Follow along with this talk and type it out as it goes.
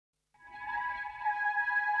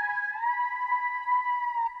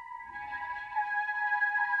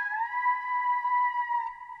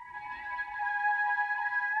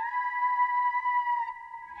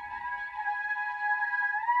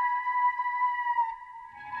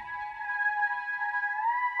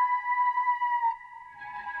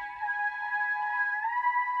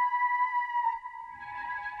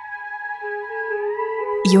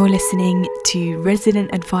You're listening to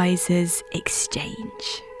Resident Advisors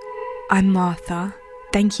Exchange. I'm Martha.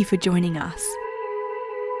 Thank you for joining us.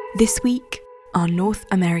 This week, our North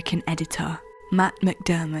American editor, Matt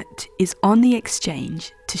McDermott, is on the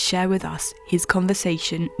Exchange to share with us his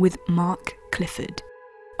conversation with Mark Clifford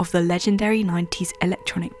of the legendary 90s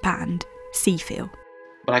electronic band Seafeel.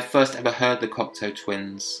 When I first ever heard the Cocteau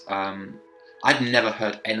Twins, I'd never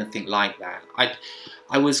heard anything like that.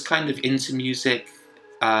 I was kind of into music.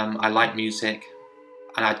 I like music,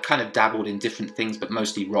 and I'd kind of dabbled in different things, but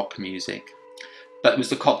mostly rock music. But it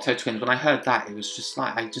was the Cocteau Twins. When I heard that, it was just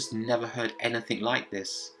like, I just never heard anything like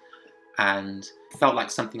this. And it felt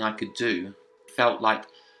like something I could do. It felt like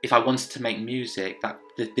if I wanted to make music, that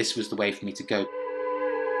this was the way for me to go.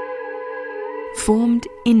 Formed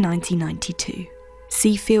in 1992,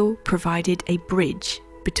 Seafeel provided a bridge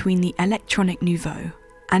between the electronic nouveau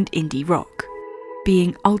and indie rock,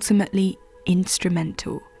 being ultimately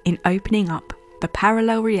instrumental in opening up the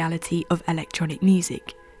parallel reality of electronic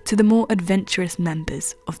music to the more adventurous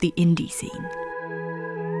members of the indie scene.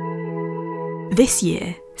 This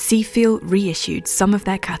year, Seafeel reissued some of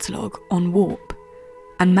their catalogue on Warp,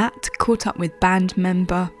 and Matt caught up with band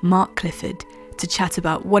member Mark Clifford to chat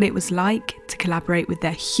about what it was like to collaborate with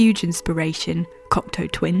their huge inspiration,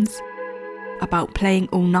 Cocteau Twins, about playing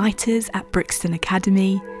all-nighters at Brixton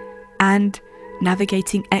Academy, and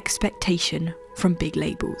navigating expectation from big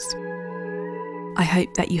labels. I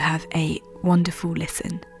hope that you have a wonderful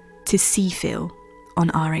listen to Seafeel on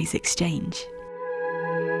RA's Exchange.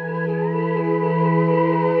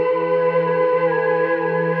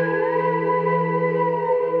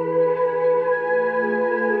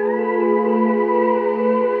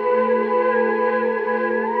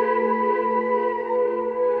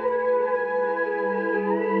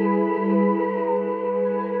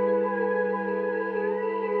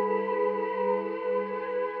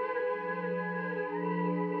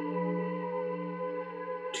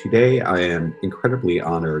 Today, I am incredibly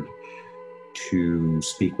honored to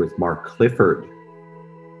speak with Mark Clifford,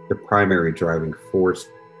 the primary driving force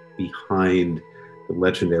behind the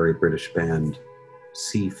legendary British band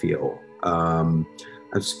Seafeel. I'm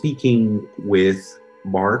speaking with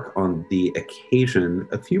Mark on the occasion,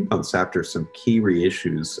 a few months after some key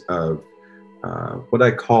reissues of what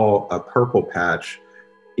I call a purple patch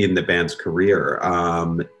in the band's career.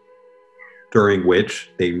 During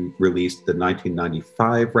which they released the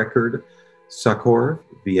 1995 record, Succor,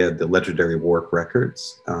 via the legendary Warp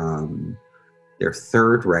Records. Their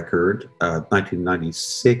third record,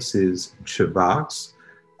 1996's Chavox.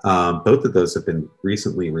 Both of those have been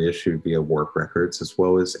recently reissued via Warp Records, as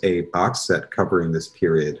well as a box set covering this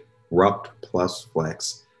period, Rupt plus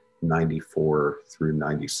Flex, 94 through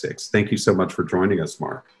 96. Thank you so much for joining us,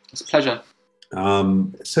 Mark. It's a pleasure.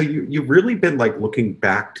 So you've really been like looking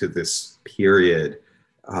back to this period,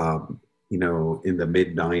 in the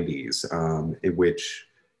mid 90s, in which,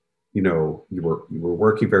 you were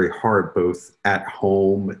working very hard, both at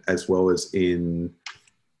home as well as in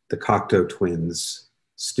the Cocteau Twins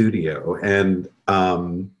studio. And,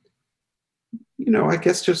 I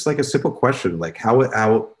guess just like a simple question, like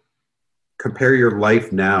how compare your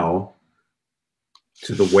life now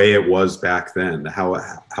to the way it was back then. How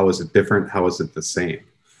is it different? How is it the same?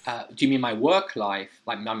 Do you mean my work life,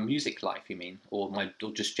 like my music life, you mean? Or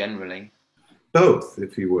just generally? Both,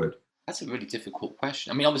 if you would. That's a really difficult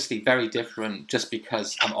question. I mean, obviously very different just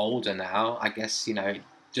because I'm older now. I guess, I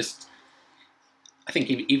think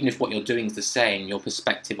even if what you're doing is the same, your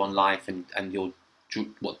perspective on life and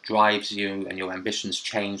what drives you and your ambitions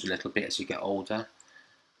change a little bit as you get older.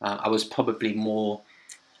 I was probably more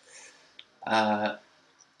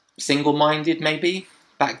single-minded maybe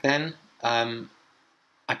back then. I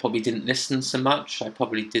probably didn't listen so much. I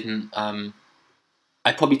probably tended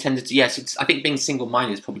to, I think being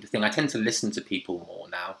single-minded is probably the thing. I tend to listen to people more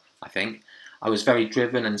now, I think. I was very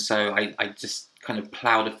driven, and so I just kind of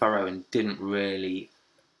ploughed a furrow and didn't really,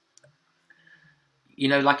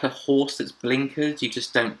 like a horse that's blinkered, you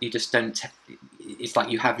just don't, it's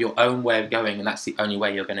like you have your own way of going, and that's the only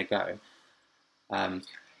way you're going to go.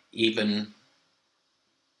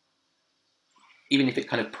 Even if it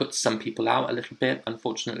kind of puts some people out a little bit,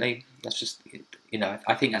 unfortunately, that's just,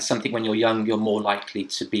 I think that's something when you're young, you're more likely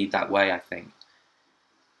to be that way, I think.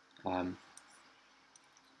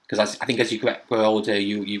 Because I think as you grow older,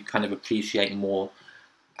 you kind of appreciate more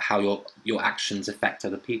how your actions affect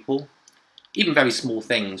other people. Even very small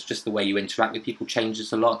things, just the way you interact with people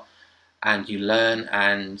changes a lot, and you learn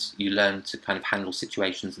to kind of handle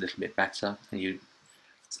situations a little bit better.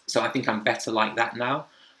 So I think I'm better like that now.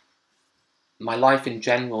 My life in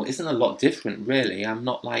general isn't a lot different, really. I'm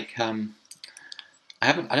not like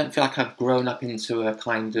I don't feel like I've grown up into a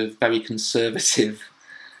kind of very conservative.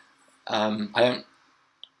 I'm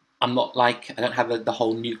not like, I don't have the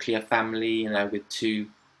whole nuclear family, you know, with 2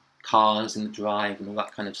 cars in the drive and all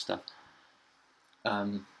that kind of stuff.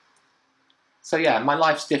 So yeah, my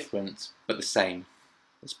life's different, but the same.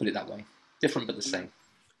 Let's put it that way. Different, but the same.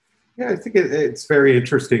 Yeah, I think it's very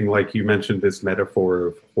interesting. Like you mentioned, this metaphor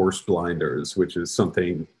of horse blinders, which is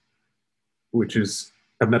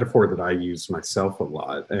a metaphor that I use myself a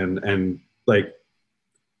lot, and like,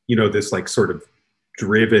 you know, this like sort of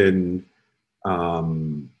driven,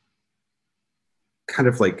 kind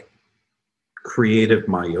of like creative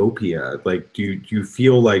myopia. Like, do you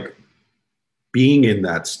feel like being in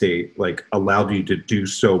that state like allowed you to do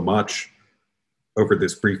so much over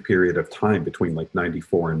this brief period of time between like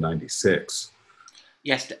 94 and 96?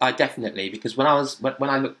 Yes, I definitely, because when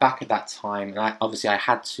I look back at that time, and I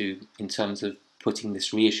had to, in terms of putting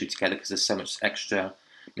this reissue together, because there's so much extra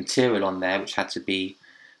material on there which had to be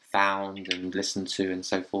found and listened to and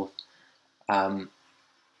so forth. I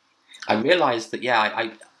realised that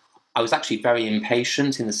I was actually very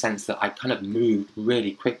impatient, in the sense that I kind of moved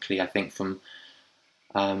really quickly. I think from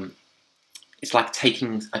it's like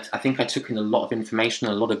taking. I think I took in a lot of information,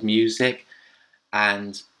 a lot of music,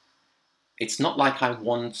 and it's not like I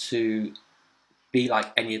want to be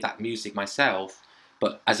like any of that music myself,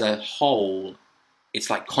 but as a whole, it's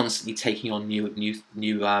like constantly taking on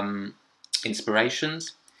new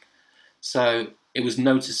inspirations. So it was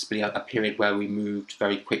noticeably a period where we moved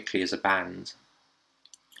very quickly as a band,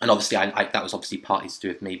 and obviously that was obviously partly to do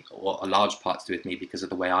with me, or a large part to do with me, because of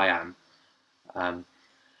the way I am.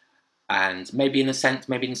 And maybe in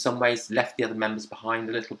some ways left the other members behind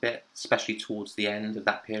a little bit, especially towards the end of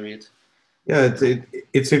that period. Yeah,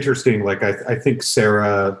 it's interesting. Like I think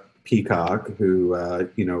Sarah Peacock, who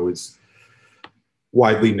you know, is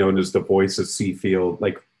widely known as the voice of Seafield,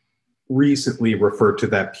 like recently referred to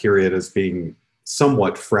that period as being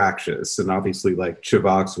somewhat fractious, and obviously like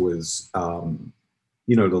Chivox was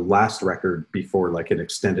you know, the last record before like an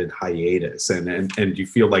extended hiatus, and you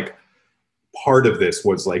feel like part of this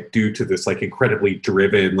was like due to this like incredibly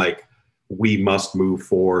driven, like we must move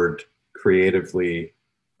forward creatively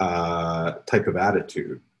type of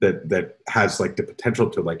attitude that has like the potential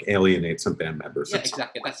to like alienate some band members. Yeah,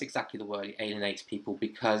 exactly. That's exactly the word. It alienates people,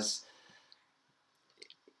 because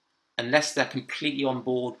unless they're completely on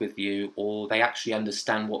board with you, or they actually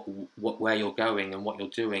understand where you're going and what you're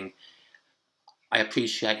doing, I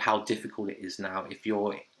appreciate how difficult it is now. If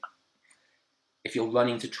you're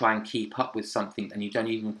running to try and keep up with something and you don't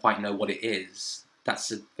even quite know what it is,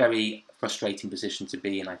 that's a very frustrating position to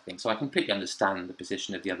be in, I think. So I completely understand the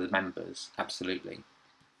position of the other members, absolutely.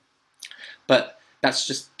 But that's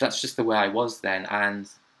just the way I was then, and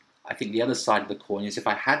I think the other side of the coin is, if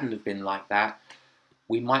I hadn't have been like that,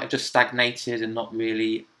 we might have just stagnated and not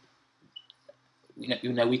really,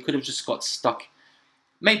 you know, we could have just got stuck.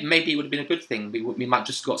 Maybe it would have been a good thing. We might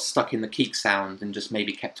just got stuck in the Keek sound and just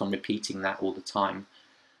maybe kept on repeating that all the time,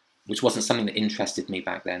 which wasn't something that interested me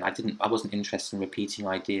back then. I wasn't interested in repeating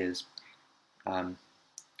ideas.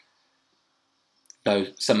 Though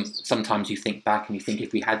sometimes you think back and you think,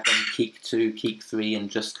 if we had done Keek 2, Keek 3,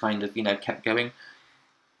 and just kind of, you know, kept going,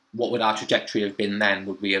 what would our trajectory have been then?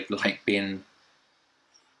 Would we have like been,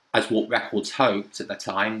 as Warp Records hoped at the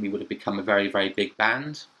time, we would have become a very, very big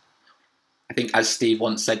band? I think, as Steve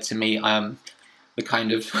once said to me, the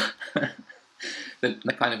kind of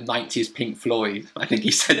the kind of 90s Pink Floyd, I think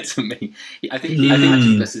he said to me. I think he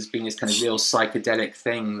imagined us as being this kind of real psychedelic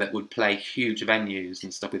thing that would play huge venues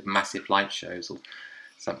and stuff with massive light shows or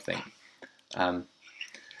something.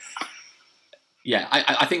 Yeah,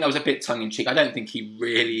 I think that was a bit tongue-in-cheek. I don't think he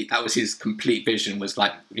really, that was his complete vision, was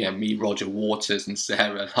like, you know, me, Roger Waters and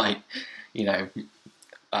Sarah, like, you know,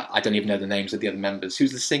 I don't even know the names of the other members.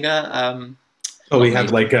 Who's the singer? We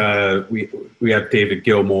had like we have David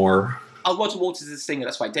Gilmour. Oh, Roger Waters is the singer.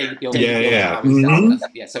 That's right, David Gilmour. Yeah.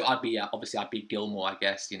 Yeah. So I'd be Gilmour, I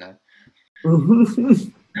guess. You know.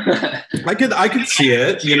 I could see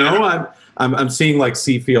it. You know, I'm seeing like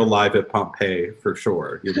Seafield live at Pompeii for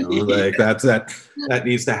sure. You know, like that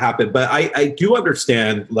needs to happen. But I do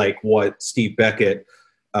understand like what Steve Beckett,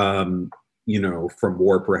 you know, from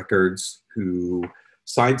Warp Records, who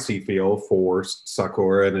signed Seafield for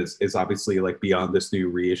Succor and is obviously like beyond this new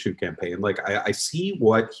reissue campaign. Like I see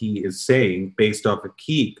what he is saying based off of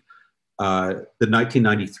Keek, the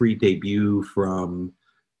 1993 debut from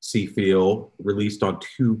Seafield, released on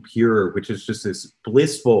Too Pure, which is just this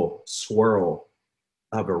blissful swirl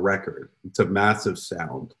of a record. It's a massive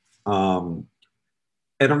sound. And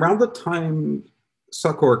around the time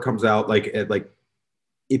Succor comes out,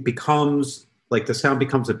 it becomes like the sound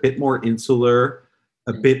becomes a bit more insular,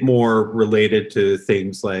 a bit more related to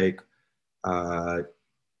things like Aphex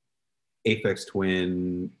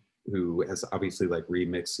Twin, who has obviously like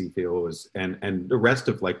remixed Seafield, and the rest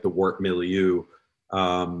of like the Warp milieu.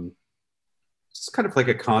 It's kind of like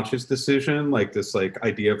a conscious decision, like this like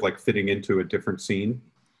idea of like fitting into a different scene.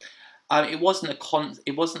 It wasn't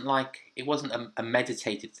it wasn't a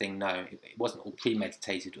meditated thing. No, it wasn't all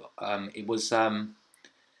premeditated. It was,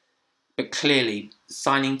 but clearly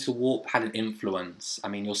signing to Warp had an influence. I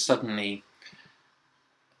mean, you're suddenly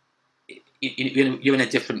you're in a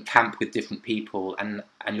different camp with different people, and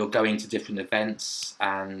you're going to different events,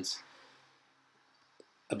 and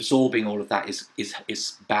absorbing all of that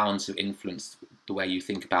is bound to influence the way you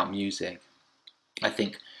think about music. I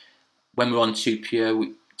think when we were on Too Pure,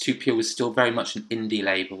 Too Pure was still very much an indie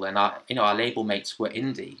label, and our label mates were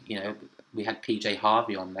indie. We had PJ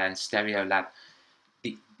Harvey on there and Stereolab.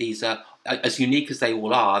 These are as unique as they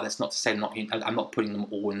all are. That's not to say I'm not putting them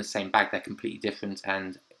all in the same bag. They're completely different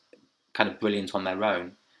and kind of brilliant on their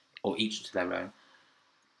own, or each to their own.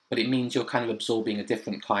 But it means you're kind of absorbing a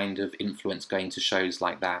different kind of influence going to shows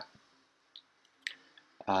like that.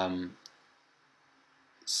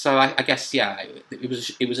 So I guess, yeah,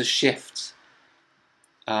 it was a shift,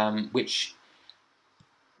 which,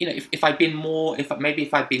 if I'd been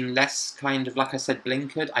if I'd been less kind of, like I said,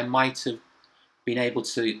 blinkered, I might have been able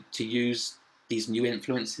to use these new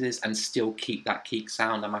influences and still keep that Keek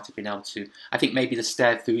sound. I might have been able to. I think maybe the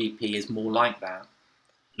Stare Through EP is more like that.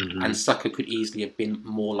 Mm-hmm. And Sucker could easily have been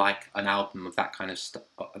more like an album of that kind of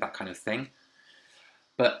thing.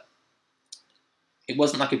 But it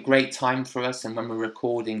wasn't like a great time for us. And when we were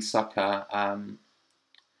recording Sucker,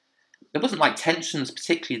 there wasn't like tensions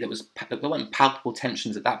particularly. There weren't palpable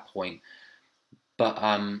tensions at that point. But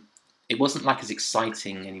it wasn't like as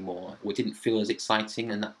exciting anymore. Or it didn't feel as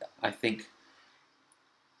exciting. And I think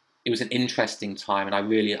it was an interesting time. And I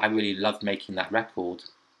really loved making that record.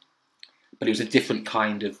 But it was a different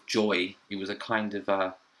kind of joy. It was a kind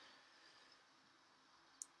of,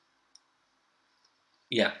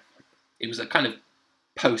 it was a kind of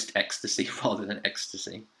post-ecstasy rather than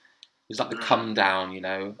ecstasy. It was like the come down,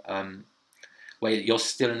 where you're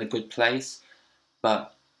still in a good place,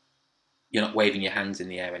 but you're not waving your hands in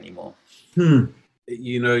the air anymore.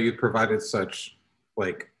 You provided such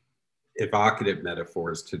like evocative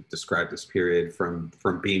metaphors to describe this period from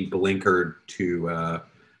being blinkered to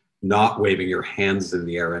not waving your hands in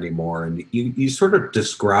the air anymore. And you sort of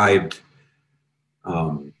described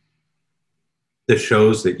the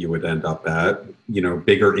shows that you would end up at,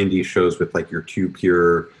 bigger indie shows with like your Too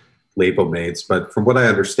Pure label mates. But from what I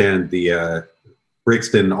understand, the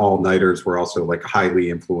Brixton all-nighters were also like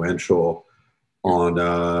highly influential on,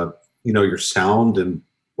 your sound and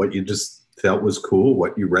what you just felt was cool,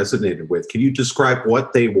 what you resonated with. Can you describe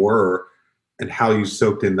what they were and how you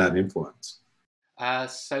soaked in that influence?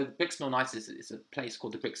 So the Brixton All-Nighters is a place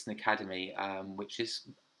called the Brixton Academy, which is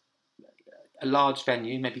a large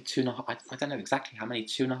venue, maybe 2.5, I don't know exactly how many,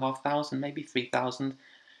 2,500, maybe 3,000.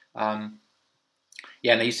 And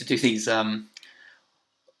they used to do these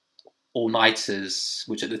all-nighters,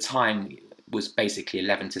 which at the time was basically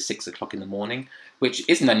 11 to 6 o'clock in the morning, which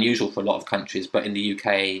isn't unusual for a lot of countries, but in the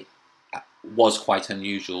UK was quite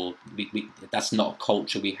unusual. That's not a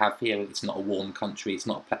culture we have here. It's not a warm country. It's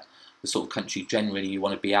not the sort of country generally you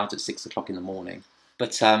want to be out at 6 o'clock in the morning.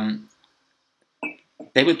 But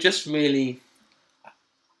they were just really,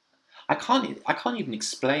 I can't even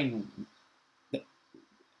explain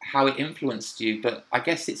how it influenced you, but I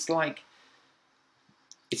guess it's like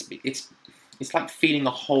it's like feeling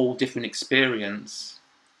a whole different experience,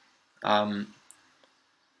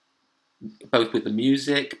 both with the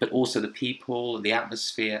music, but also the people, the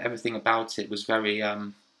atmosphere, everything about it was very.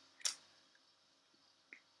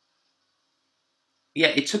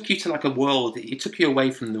 It took you to like a world. It took you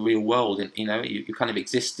away from the real world, and you kind of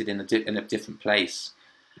existed in a different place.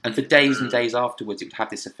 And for days and days afterwards, it would have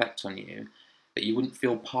this effect on you that you wouldn't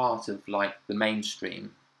feel part of like the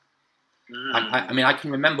mainstream. I mean, I can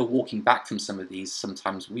remember walking back from some of these.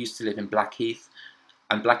 Sometimes we used to live in Blackheath,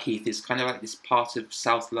 and Blackheath is kind of like this part of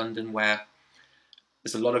South London where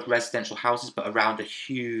there's a lot of residential houses, but around a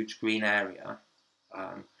huge green area.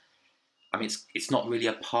 I mean, it's not really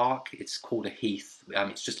a park. It's called a heath.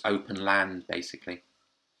 It's just open land, basically.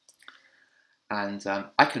 And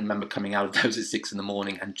I can remember coming out of those at 6 a.m,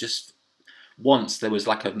 and just once there was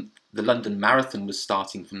like the London Marathon was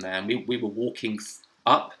starting from there, and we were walking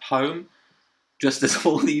up home, just as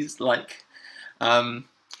all these like,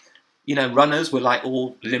 runners were like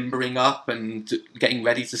all limbering up and getting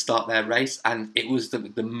ready to start their race, and it was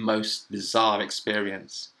the most bizarre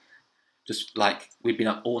experience. just like we'd been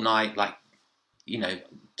up all night, like, you know,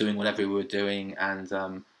 doing whatever we were doing, and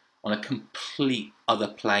on a complete other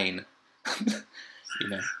plane, you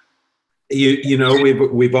know. You know,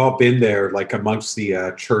 we've all been there, like amongst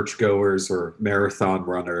the churchgoers or marathon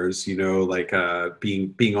runners. You know, like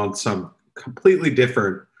being on some completely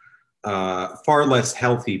different, far less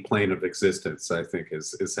healthy plane of existence. I think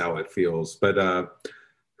is how it feels. But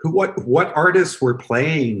what artists were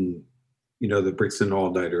playing? You know, the Brixton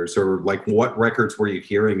All Nighters, or like what records were you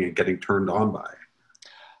hearing and getting turned on by?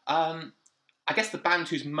 I guess the band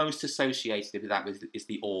who's most associated with that is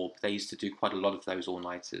the Orb. They used to do quite a lot of those all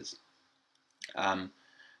nighters. But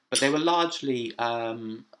they were largely,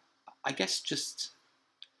 I guess, just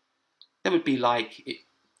there would be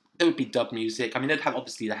dub music. I mean, they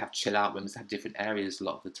have chill out rooms, they have different areas a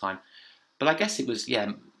lot of the time. But I guess it was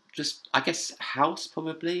just I guess house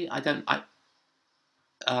probably. I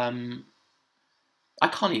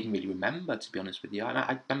can't even really remember, to be honest with you.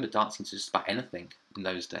 I remember dancing to just about anything in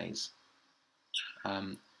those days.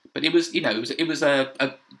 But it was, it was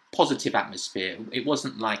a positive atmosphere. It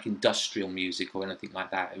wasn't like industrial music or anything like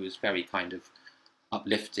that. It was very kind of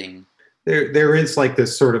uplifting. There is like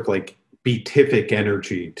this sort of like beatific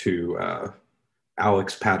energy to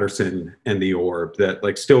Alex Patterson and the Orb that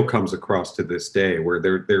like still comes across to this day, where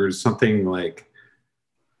there's something like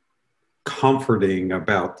comforting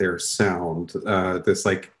about their sound. This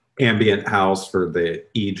like ambient house for the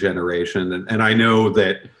E generation, and I know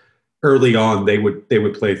that early on they would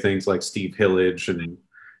play things like Steve Hillage and,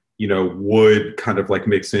 you know, would kind of like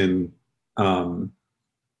mix in traditional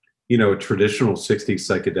 60s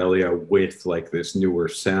psychedelia with like this newer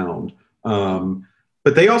sound,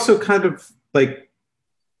 but they also kind of like,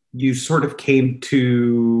 you sort of came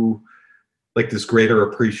to like this greater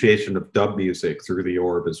appreciation of dub music through the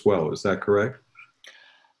Orb as well. Is that correct?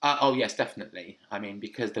 Oh yes, definitely. I mean,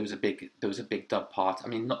 because there was a big dub part. I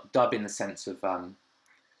mean, not dub in the sense of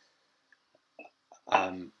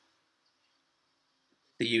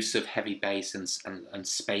the use of heavy bass and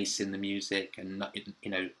space in the music, and,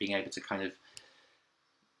 you know, being able to kind of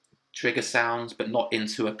trigger sounds, but not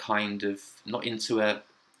into a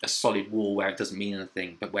solid wall where it doesn't mean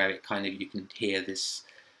anything, but where it kind of, you can hear this,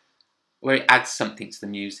 where it adds something to the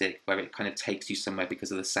music, where it kind of takes you somewhere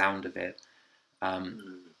because of the sound of it.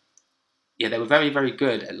 They were very, very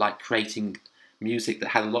good at like creating music that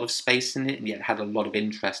had a lot of space in it and yet had a lot of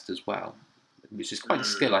interest as well, which is quite a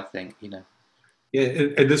skill, I think, you know. Yeah,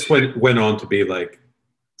 and this went on to be like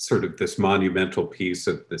sort of this monumental piece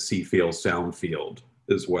of the Seafield sound field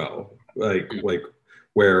as well, like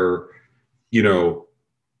where, you know,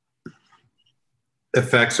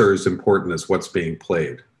 effects are as important as what's being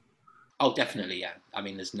played. Oh, definitely, yeah. I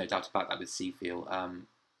mean, there's no doubt about that with Seafield.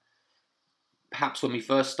 Perhaps when we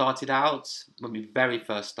very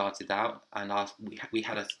first started out, and we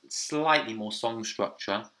had a slightly more song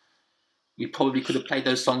structure, we probably could have played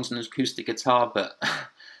those songs on an acoustic guitar, but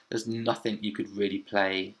there's nothing you could really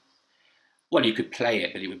play. Well, you could play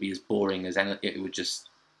it, but it would be as boring as any. It would just,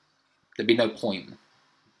 there'd be no point.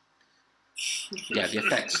 Yeah, the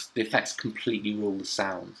effects completely rule the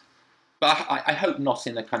sound. But I hope not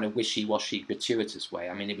in a kind of wishy-washy, gratuitous way.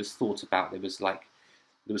 I mean, it was thought about. There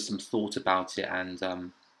was some thought about it,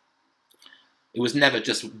 and it was never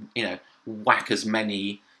just, you know, whack as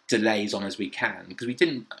many delays on as we can, because we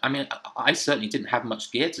didn't. I mean, I certainly didn't have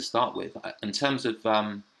much gear to start with in terms of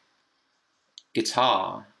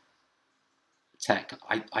guitar tech.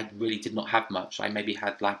 I really did not have much. I maybe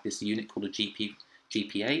had like this unit called a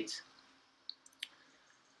GP8.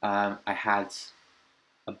 I had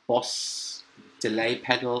a Boss delay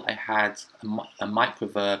pedal. I had a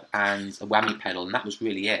microverb and a whammy pedal, and that was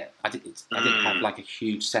really it. I didn't have like a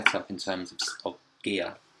huge setup in terms of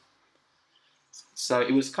gear. So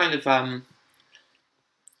it was kind of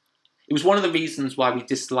it was one of the reasons why we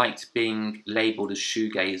disliked being labelled as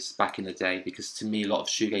shoegaze back in the day, because to me a lot of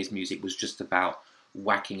shoegaze music was just about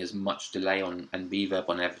whacking as much delay on and reverb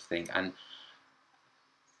on everything, and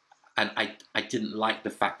I didn't like the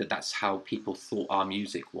fact that that's how people thought our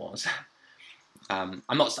music was. I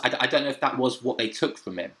don't know if that was what they took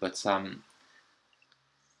from it, but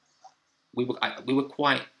we were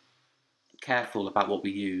quite careful about what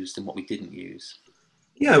we used and what we didn't use.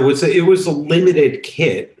 Yeah, it was a limited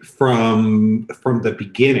kit from the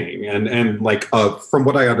beginning, and like from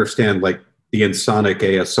what I understand, like the Ensoniq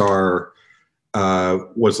ASR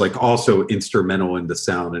was like also instrumental in the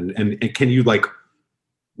sound, and can you like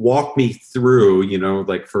walk me through, you know,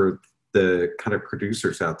 like for the kind of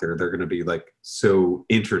producers out there, they're going to be like so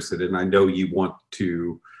interested, and I know you want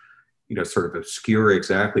to, sort of obscure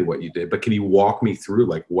exactly what you did, but can you walk me through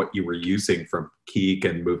like what you were using from Keek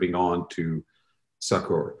and moving on to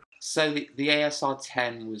Succor? So the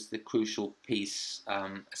ASR10 was the crucial piece,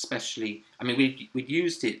 especially. I mean, we'd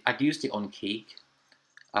used it. I'd used it on Keek,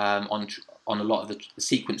 on a lot of the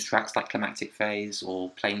sequence tracks like Climactic Phase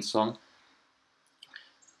or Plain Song.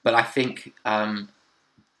 But I think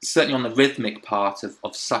certainly on the rhythmic part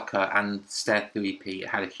of Sucker and Stare Through EP, it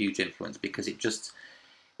had a huge influence because it just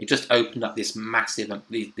opened up this massive,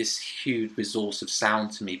 this huge resource of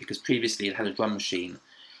sound to me. Because previously it had a drum machine.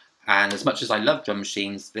 And as much as I love drum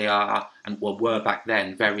machines, they are, and were back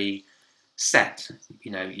then, very set.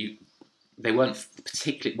 They weren't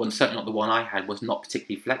particularly. Well, certainly not the one I had was not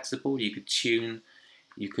particularly flexible. You could tune,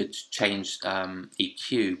 you could change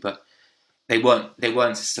EQ, but they weren't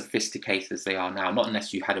as sophisticated as they are now. Not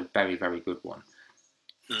unless you had a very, very good one.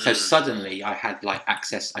 So suddenly I had like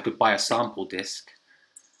access. I could buy a sample disc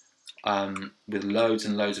with loads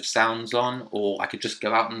and loads of sounds on, or I could just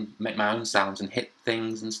go out and make my own sounds and hit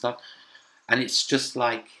things and stuff. And it's just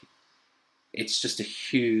a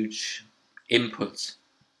huge input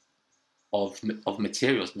of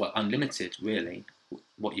materials, unlimited really,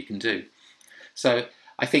 what you can do. So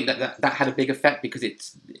I think that had a big effect because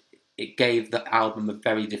it gave the album a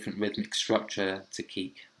very different rhythmic structure to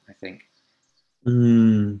Keek, I think.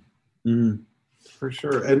 For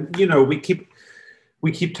sure. And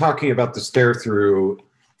we keep talking about the Stare Through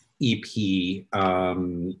EP,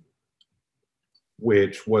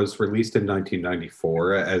 which was released in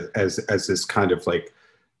 1994 as this kind of like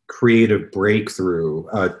creative breakthrough.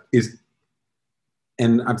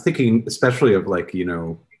 And I'm thinking especially of like,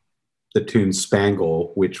 the tune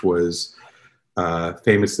Spangle, which was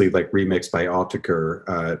famously like remixed by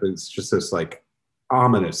Autechre. It's just this like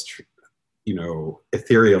ominous,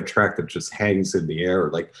 ethereal track that just hangs in the air.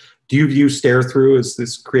 Like, do you view Stare Through as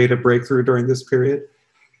this creative breakthrough during this period?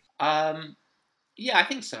 Yeah, I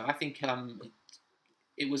think so. I think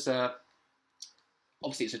it was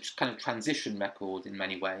obviously it's a kind of transition record in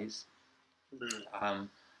many ways.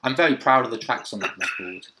 I'm very proud of the tracks on that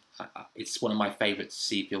record. It's one of my favourite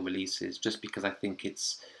Seafield releases, just because I think it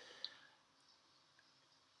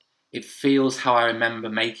feels how I remember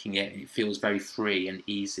making it. It feels very free and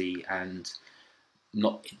easy, and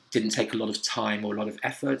it didn't take a lot of time or a lot of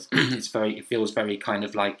effort. It feels very kind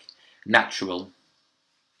of like natural.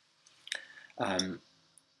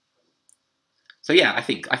 So yeah, I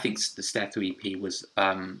think the Stare Through EP was.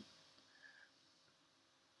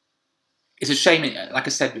 It's a shame, like I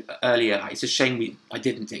said earlier, it's a shame we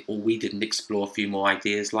didn't explore a few more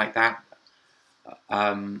ideas like that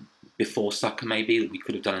before Sucker. Maybe we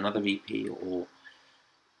could have done another EP, or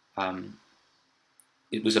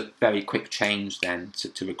it was a very quick change then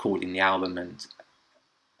to recording the album, and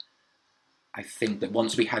I think that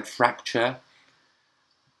once we had Fracture,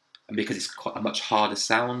 and because it's quite a much harder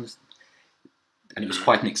sound, and it was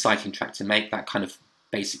quite an exciting track to make, that kind of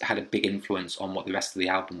had a big influence on what the rest of the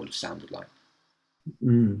album would have sounded like.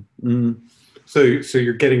 So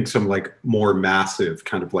you're getting some like more massive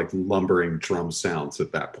kind of like lumbering drum sounds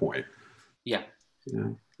at that point. Yeah.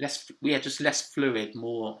 Just less fluid,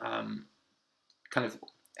 more kind of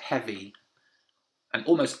heavy and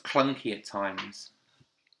almost clunky at times,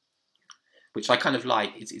 which I kind of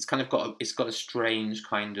like. It's got a strange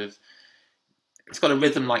kind of. It's got a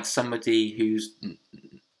rhythm like somebody who's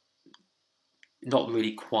not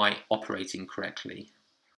really quite operating correctly.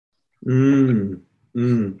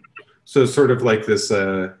 So sort of like this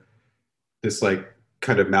like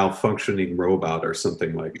kind of malfunctioning robot or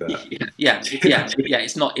something like that. Yeah.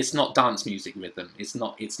 It's not dance music rhythm. It's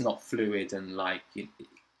not fluid and like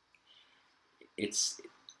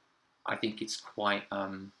I think it's quite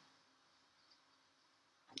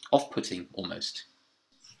off-putting almost.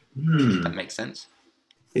 If that makes sense.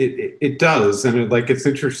 It does, and it's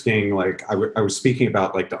interesting. Like I was speaking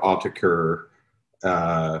about like the Autechre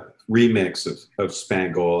remix of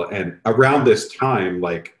Spangle, and around this time,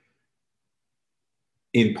 like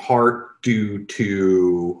in part due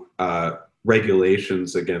to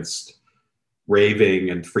regulations against raving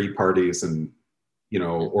and free parties and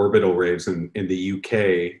orbital raves in the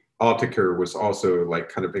UK, Autechre was also like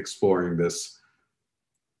kind of exploring this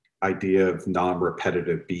idea of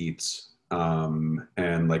non-repetitive beats,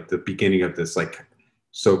 and like the beginning of this like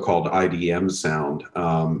so-called IDM sound.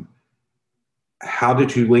 How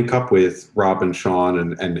did you link up with Rob and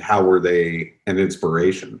Sean, and how were they an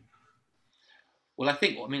inspiration? Well,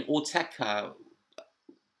 Autechre,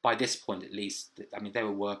 by this point at least, they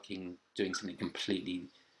were doing something completely.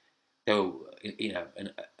 They were, in a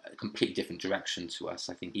completely different direction to us.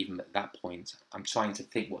 I think even at that point, I'm trying to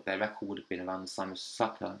think what their record would have been around the time of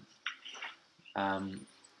Sucker.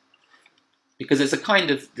 because there's a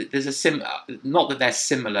kind of not that they're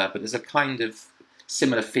similar, but there's a kind of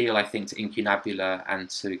similar feel, I think, to Incunabula and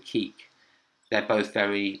to Keek. They're both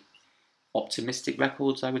very optimistic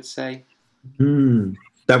records, I would say.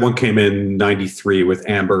 That one came in '93 with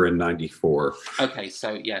Amber in '94. Okay,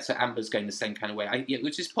 so Amber's going the same kind of way,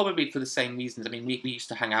 which is probably for the same reasons. I mean, we used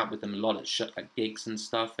to hang out with them a lot at gigs and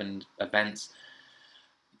stuff and events,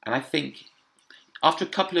 and I think after a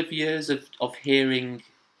couple of years of hearing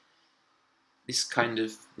this kind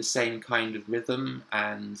of the same kind of rhythm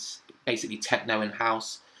and basically techno and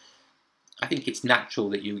house, I think it's natural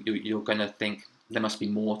that you're going to think there must be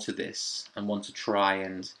more to this and want to try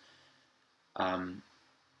and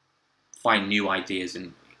find new ideas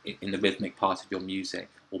in the rhythmic part of your music,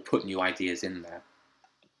 or put new ideas in there.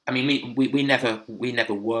 I mean, we never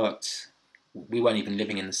worked. We weren't even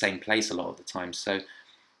living in the same place a lot of the time, so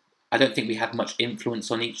I don't think we had much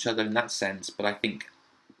influence on each other in that sense. But I think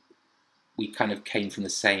we kind of came from the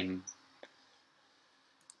same.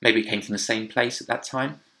 Maybe came from the same place at that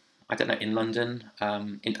time. I don't know, in London.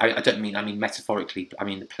 I don't mean, I mean metaphorically. I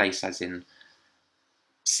mean the place as in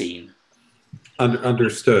scene.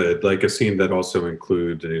 Understood. Like a scene that also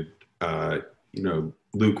included, Luke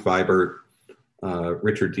Vibert,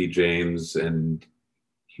 Richard D. James, and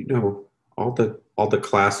all the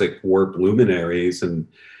classic Warp luminaries. And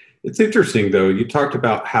it's interesting though. You talked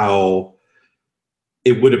about how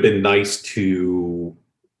it would have been nice to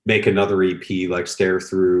make another EP like Stare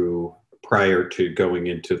Through prior to going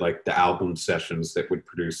into like the album sessions that would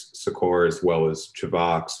produce Secor as well as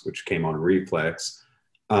Chavox, which came on Reflex.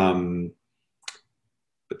 But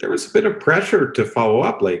there was a bit of pressure to follow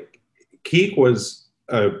up. Like Keek was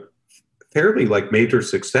a fairly like major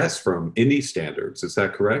success from indie standards. Is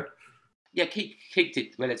that correct? Yeah, Keek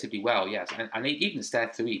did relatively well. Yes, and even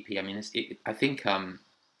Stare Through EP. I mean, I think I'd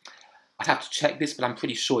have to check this, but I'm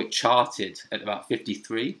pretty sure it charted at about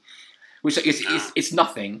 53, which it's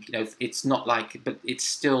nothing. It's not like, but it's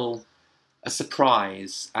still a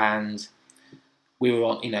surprise. And we were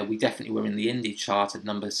on. We definitely were in the indie chart at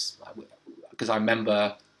numbers. Because I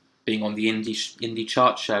remember being on the indie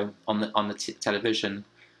chart show on the television.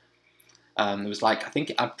 It was like,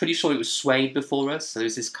 I'm pretty sure it was Suede before us. So there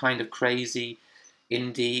was this kind of crazy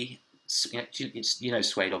indie. It's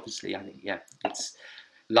Suede, obviously. I think it's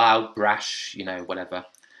loud, brash, whatever.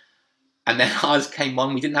 And then ours came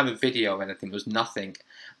on. We didn't have a video or anything. There was nothing.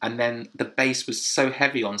 And then the bass was so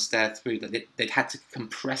heavy on Stare Through that they'd had to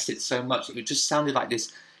compress it so much. It just sounded like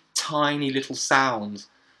this tiny little sound.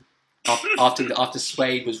 After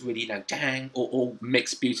Suede was really dang, all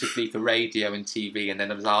mixed beautifully for radio and TV, and then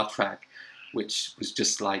there was our track, which was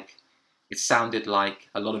just like, it sounded like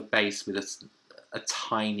a lot of bass with a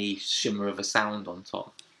tiny shimmer of a sound on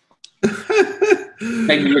top.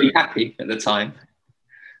 Made me really happy at the time.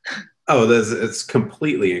 Oh, it's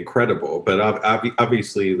completely incredible. But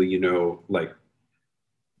obviously, like,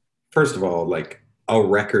 first of all, like a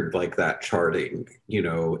record like that charting,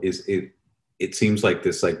 it seems like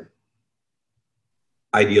this like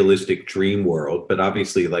idealistic dream world. But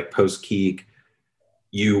obviously, like post Keek,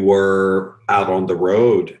 you were out on the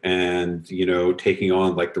road and taking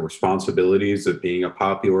on like the responsibilities of being a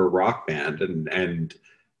popular rock band. And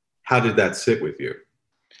how did that sit with you?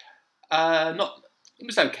 It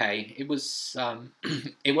was okay. It was.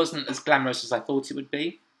 It wasn't as glamorous as I thought it would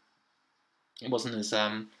be. It wasn't as.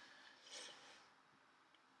 I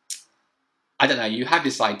don't know. You have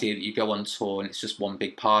this idea that you go on tour and it's just one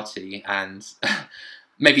big party, and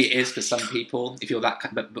maybe it is for some people if you're that.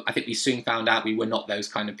 But I think we soon found out we were not those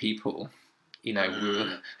kind of people.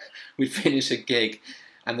 We'd finish a gig,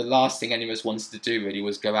 and the last thing any of us wanted to do really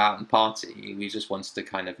was go out and party. We just wanted to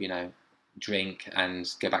kind of drink and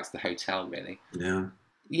go back to the hotel, really.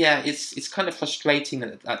 Yeah, it's kind of frustrating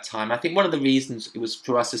at that time. I think one of the reasons it was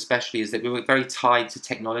for us especially is that we were very tied to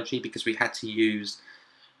technology, because we had to use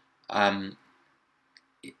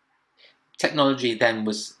technology then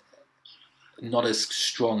was not as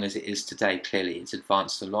strong as it is today. Clearly it's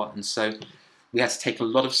advanced a lot, and so we had to take a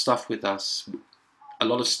lot of stuff with us, a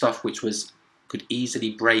lot of stuff which could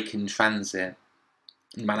easily break in transit,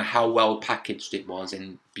 no matter how well packaged it was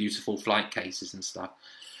in beautiful flight cases and stuff.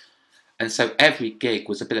 And so every gig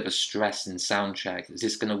was a bit of a stress in sound check. Is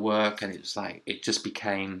this going to work? And it was like, it just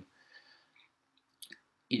became,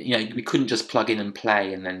 we couldn't just plug in and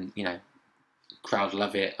play and then, crowd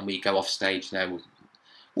love it and we go off stage, woo,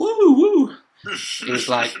 woo.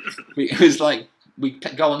 It was like,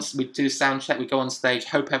 we'd go on, we'd do sound check, we'd go on stage,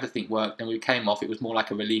 hope everything worked. And when we came off, it was more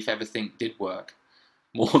like a relief everything did work.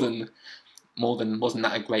 More than wasn't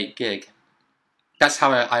that a great gig? that's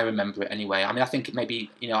how I remember it anyway. I mean, I think it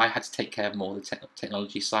maybe, I had to take care of more of the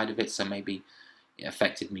technology side of it, so maybe it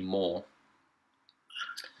affected me more.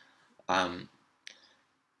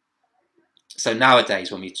 So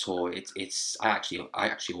nowadays when we tour, I actually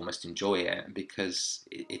almost enjoy it, because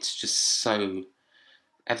it's just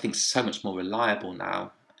everything's so much more reliable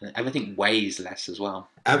now, and everything weighs less as well.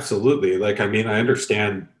 Absolutely. Like, I mean, I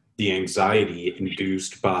understand the anxiety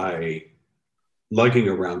induced by lugging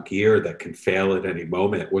around gear that can fail at any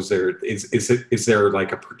moment. Is there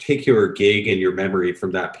like a particular gig in your memory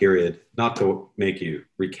from that period, not to make you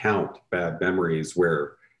recount bad memories,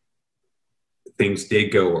 where things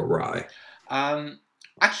did go awry?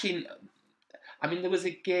 Actually, I mean, there was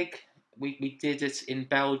a gig, we did it in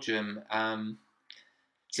Belgium.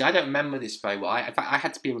 See, I don't remember this very well. In fact, I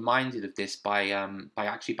had to be reminded of this by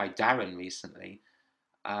Darren recently.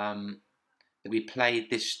 That we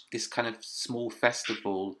played this kind of small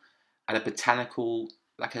festival at a botanical,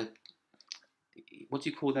 like a, what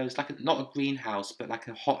do you call those? Like not a greenhouse, but like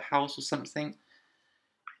a hot house or something.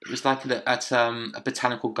 It was like at a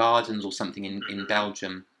botanical gardens or something in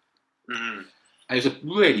Belgium. Mm-hmm. And it was a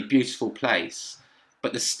really beautiful place,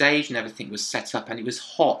 but the stage and everything was set up, and it was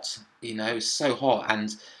hot. It was so hot,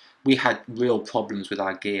 and we had real problems with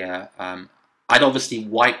our gear. I'd obviously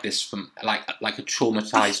wiped this from, like a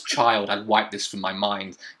traumatized child. I'd wiped this from my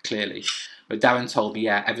mind, clearly. But Darren told me,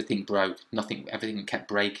 yeah, everything broke. Everything kept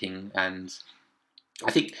breaking, and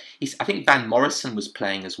I think Van Morrison was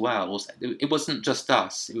playing as well. It wasn't just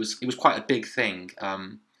us. It was quite a big thing.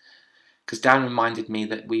 Because Darren reminded me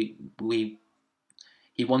that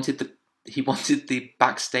he wanted the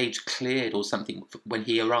backstage cleared or something when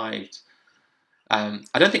he arrived. I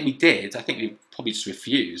don't think we did. I think we probably just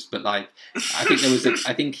refused. But I think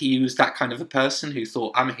he was that kind of a person who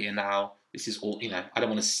thought, I'm here now. This is all, I don't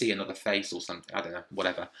want to see another face or something. I don't know,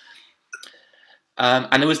 whatever.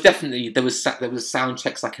 And there was sound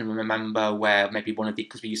checks I can remember where maybe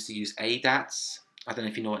because we used to use ADATs. I don't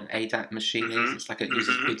know if you know what an ADAT machine is. It's like it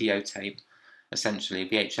uses videotape, essentially,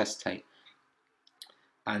 VHS tape.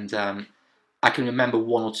 And I can remember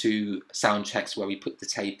one or two sound checks where we put the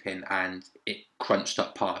tape in and it crunched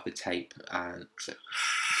up part of the tape. And so,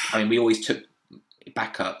 I mean, we always took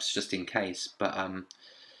backups just in case. But,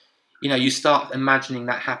 you start imagining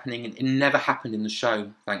that happening. And it never happened in the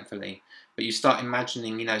show, thankfully. But you start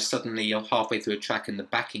imagining, suddenly you're halfway through a track and the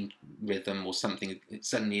backing rhythm or something, it's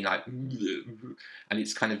suddenly like, and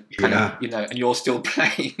it's kind of, and you're still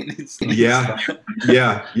playing. Yeah.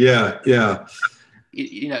 And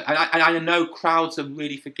I know crowds are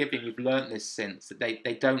really forgiving. We've learned this since, that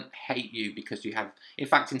they don't hate you because you have. In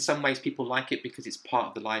fact, in some ways, people like it because it's part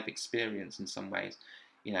of the live experience. In some ways,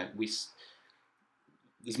 there's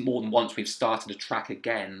more than once we've started a track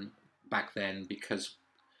again back then because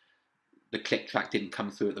the click track didn't come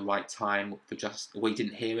through at the right time, or we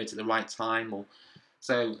didn't hear it at the right time, or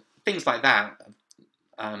so things like that.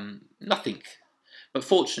 Nothing. But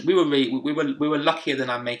fortunately, we were luckier than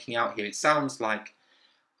I'm making out here. It sounds like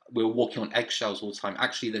we were walking on eggshells all the time.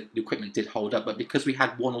 Actually, the equipment did hold up, but because we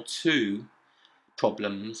had one or two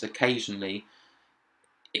problems occasionally,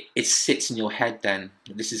 it sits in your head then,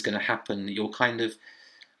 this is going to happen. You're kind of,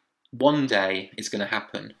 one day it's going to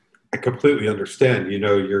happen. I completely understand.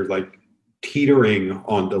 You're like teetering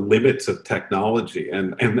on the limits of technology.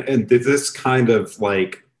 And did this kind of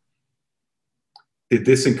did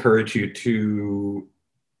this encourage you to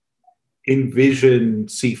envision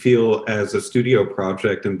Seafeel as a studio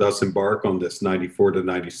project and thus embark on this 94 to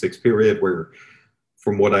 96 period where,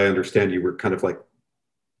 from what I understand, you were kind of like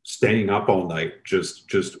staying up all night,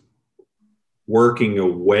 just working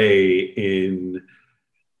away in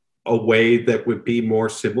a way that would be more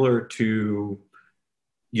similar to,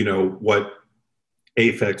 what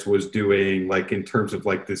Aphex was doing, like in terms of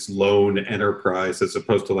like this lone enterprise as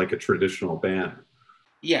opposed to like a traditional band?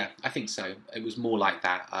 Yeah, I think so. It was more like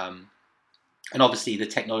that. And obviously the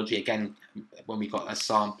technology, again, when we got a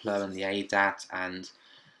sampler and the ADAT and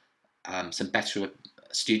some better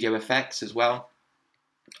studio effects as well,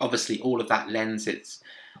 obviously all of that lends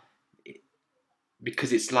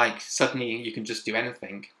because it's like suddenly you can just do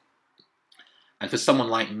anything. And for someone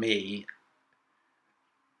like me,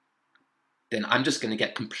 then I'm just going to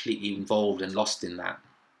get completely involved and lost in that.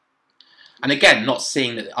 And again, not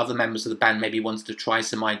seeing that other members of the band maybe wanted to try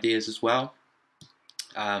some ideas as well.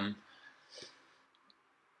 But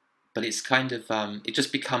it's kind of, it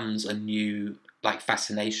just becomes a new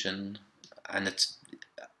fascination. And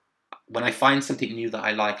when I find something new that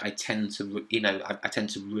I like, I tend to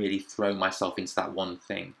really throw myself into that one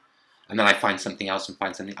thing. and then I find something else and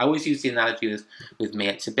find something. I always use the analogy with me.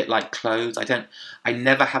 It's a bit like clothes. I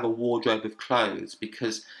never have a wardrobe of clothes,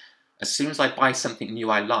 because as soon as I buy something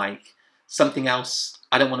new I like, something else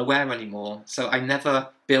I don't want to wear anymore. So I never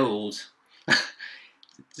build.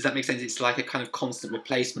 Does that make sense? It's like a kind of constant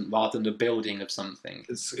replacement rather than the building of something.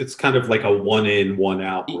 It's kind of like a one in, one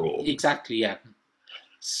out rule. Exactly, yeah.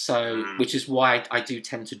 So, which is why I do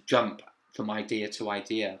tend to jump from idea to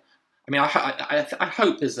idea. I mean, I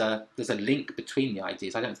hope there's a link between the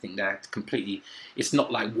ideas. I don't think they're completely. It's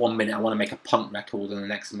not like 1 minute I want to make a punk record and the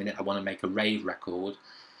next minute I want to make a rave record.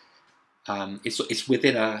 It's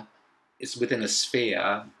within a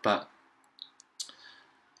sphere, but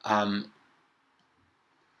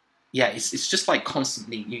yeah, it's just like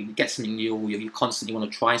constantly you get something new, or you constantly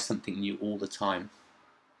want to try something new all the time,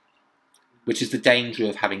 which is the danger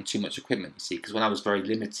of having too much equipment, you see, because when I was very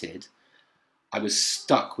limited, I was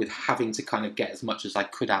stuck with having to kind of get as much as I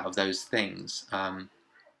could out of those things,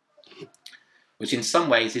 which in some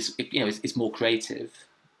ways is more creative.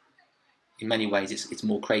 In many ways, it's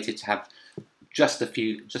more creative to have just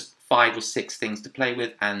 5 or 6 things to play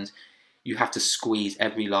with, and you have to squeeze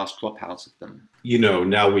every last drop out of them.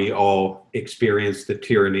 Now we all experience the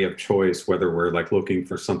tyranny of choice, whether we're like looking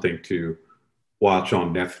for something to watch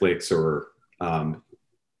on Netflix, or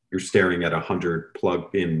you're staring at 100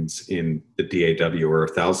 plugins in the DAW or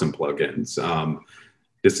 1,000 plugins.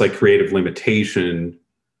 This like creative limitation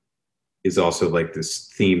is also like this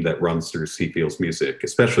theme that runs through CFeel's music,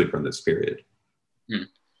 especially from this period.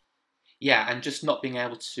 Yeah, and just not being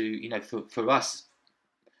able to, for us,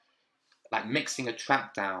 like mixing a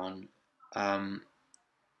track down, kind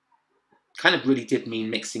of really did mean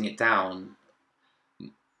mixing it down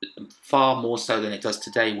far more so than it does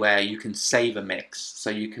today, where you can save a mix, so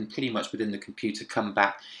you can pretty much within the computer come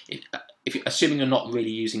back. If assuming you're not really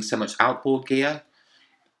using so much outboard gear,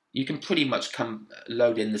 you can pretty much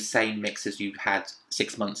load in the same mix as you had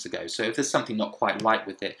 6 months ago. So if there's something not quite right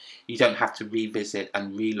with it, you don't have to revisit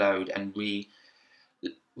and reload and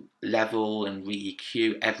level and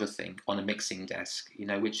re-EQ everything on a mixing desk,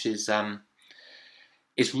 which is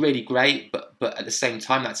it's really great, but at the same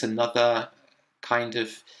time, that's another kind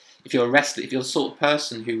of, if you're the sort of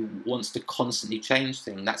person who wants to constantly change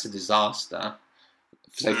things, that's a disaster.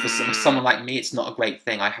 So for someone like me, it's not a great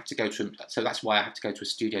thing. So that's why I have to go to a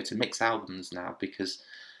studio to mix albums now, because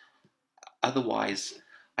otherwise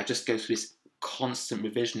I just go through this constant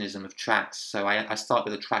revisionism of tracks. So I start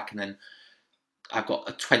with a track, and then I've got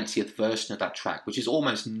a 20th version of that track, which is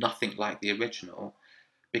almost nothing like the original,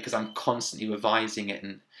 because I'm constantly revising it,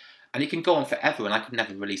 and it can go on forever, and I could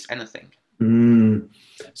never release anything.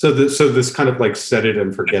 So this kind of like set it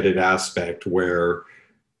and forget it aspect, where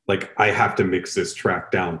like I have to mix this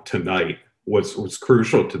track down tonight, was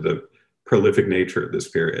crucial to the prolific nature of this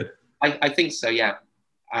period. I think so, yeah.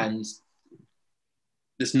 And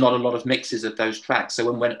there's not a lot of mixes of those tracks.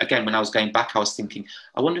 So when I was going back, I was thinking,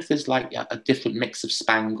 I wonder if there's like a different mix of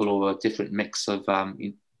Spangle, or a different mix of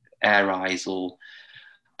Air Eyes, or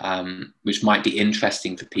which might be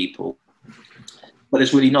interesting for people. But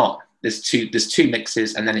there's really not. There's two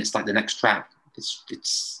mixes, and then it's like the next track.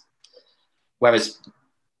 It's whereas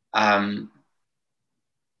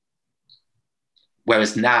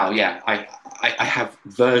now, yeah, I have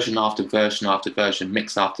version after version after version,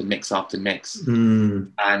 mix after mix after mix,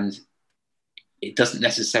 and it doesn't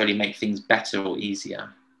necessarily make things better or easier.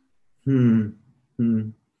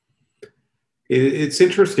 It's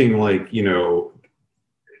interesting, like,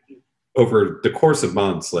 over the course of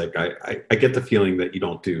months, like I get the feeling that you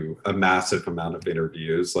don't do a massive amount of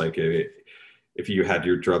interviews. Like if you had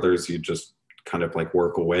your druthers, you just kind of like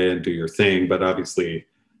work away and do your thing. But obviously,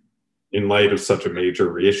 in light of such a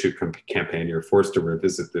major reissue campaign, you're forced to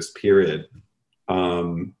revisit this period,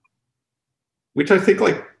 which I think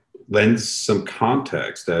like lends some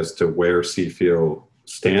context as to where CFeel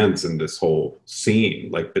stands in this whole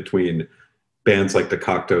scene, like between bands like the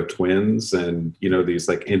Cocteau Twins and, these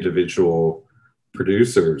like individual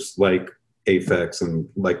producers like Aphex and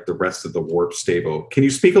like the rest of the Warp stable. Can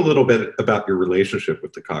you speak a little bit about your relationship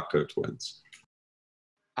with the Cocteau Twins?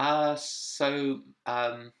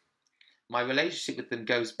 My relationship with them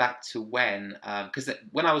goes back to when I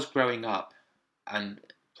was growing up, and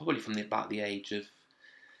probably from about the age of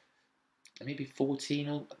maybe 14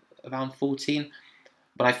 or around 14,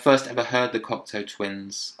 when I first ever heard the Cocteau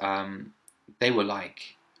Twins, they were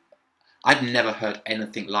like, I'd never heard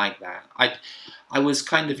anything like that. I was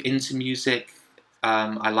kind of into music.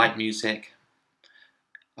 I like music.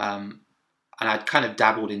 And I'd kind of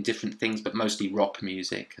dabbled in different things, but mostly rock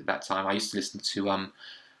music at that time. I used to listen to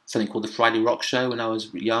something called the Friday Rock Show when I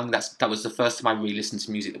was young. That was the first time I really listened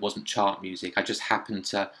to music that wasn't chart music. I just happened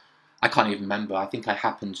to, I can't even remember. I think I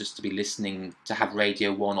happened just to be listening to have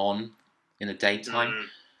Radio 1 on in the daytime,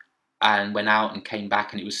 and went out and came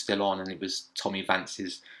back and it was still on, and it was Tommy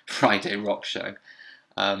Vance's Friday Rock Show.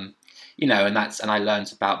 You know, and I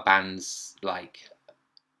learned about bands like,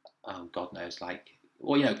 oh God knows, like,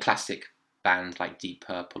 well, you know, classic bands like Deep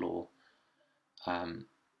Purple or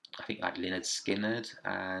I think like Lynyrd Skynyrd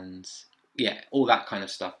and yeah, all that kind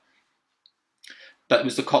of stuff. But it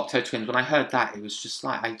was the Cocteau Twins. When I heard that, it was just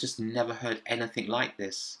like, I just never heard anything like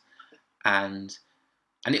this. And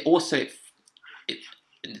it also,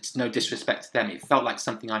 it's no disrespect to them, it felt like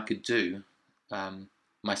something I could do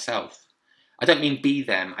myself. I don't mean be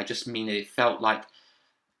them, I just mean it felt like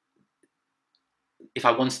if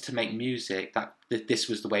I wanted to make music, that this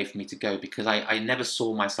was the way for me to go, because I never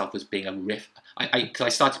saw myself as being a riff. Because I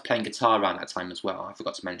started playing guitar around that time as well. I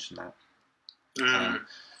forgot to mention that.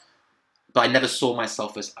 But I never saw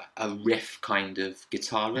myself as a riff kind of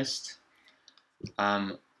guitarist.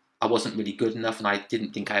 I wasn't really good enough, and I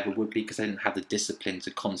didn't think I ever would be, because I didn't have the discipline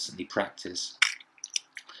to constantly practice.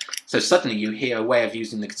 So suddenly you hear a way of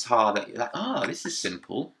using the guitar that you're like, oh, this is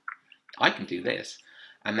simple. I can do this.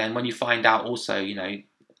 And then when you find out also, you know,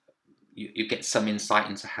 you get some insight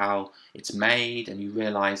into how it's made, and you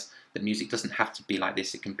realise that music doesn't have to be like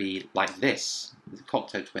this, it can be like this, the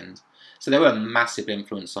Cocteau Twins. So they were a massive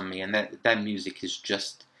influence on me, and their music is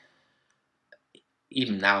just,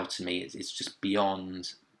 even now to me, it's just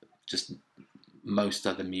beyond just most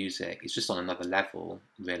other music. It's just on another level,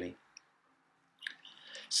 really.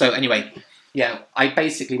 So anyway, yeah, I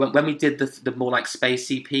basically, when we did the more like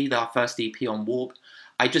space EP, our first EP on Warp,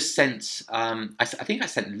 I just sent, I think I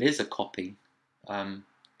sent Liz a copy, and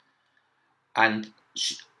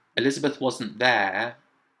Elizabeth wasn't there,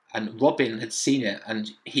 and Robin had seen it,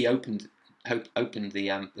 and he opened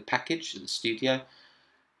the package at the studio,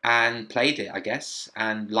 and played it, I guess,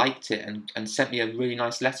 and liked it, and sent me a really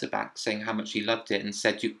nice letter back saying how much he loved it, and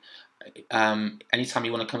said, anytime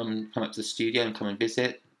you want to come up to the studio and come and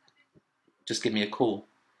visit, just give me a call.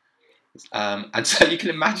 And so you can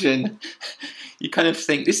imagine, you kind of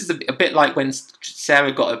think, this is a bit like when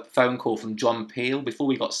Sarah got a phone call from John Peel before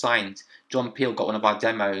we got signed. John Peel got one of our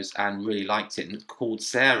demos and really liked it, and called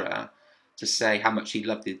Sarah to say how much he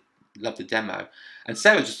loved the demo. And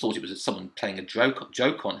Sarah just thought it was someone playing a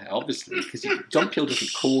joke on her, obviously, because John Peel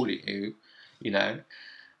doesn't call you, you know.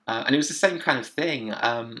 And it was the same kind of thing.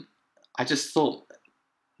 I just thought,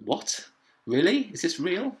 what? Really? Is this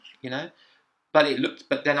real? You know?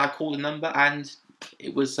 But then I called the number, and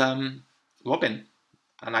it was Robin,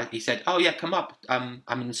 and he said, "Oh yeah, come up. I'm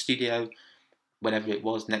in the studio, whenever it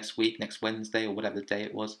was, next week, next Wednesday, or whatever the day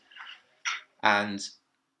it was." And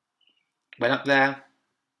went up there.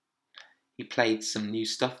 He played some new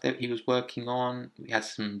stuff that he was working on. We had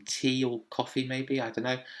some tea or coffee, maybe, I don't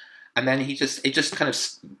know. And then he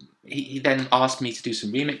then asked me to do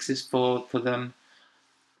some remixes for them.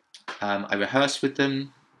 I rehearsed with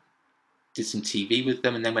them, did some TV with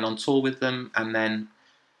them, and then went on tour with them, and then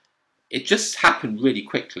it just happened really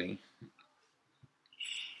quickly.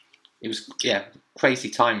 It was, yeah, crazy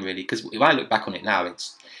time, really, because when I look back on it now,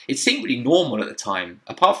 it seemed really normal at the time.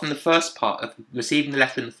 Apart from the first part of receiving the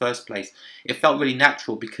letter in the first place, it felt really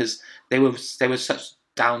natural, because they were such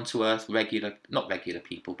down-to-earth, not regular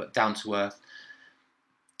people, but down-to-earth.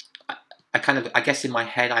 I guess in my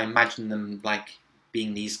head, I imagined them like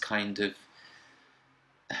being these kind of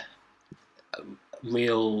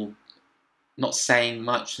real, not saying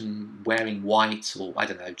much and wearing white, or I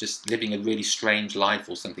don't know, just living a really strange life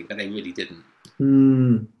or something, but they really didn't.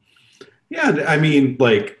 Yeah, I mean,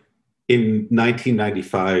 like in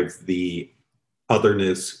 1995, the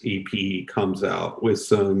Otherness EP comes out with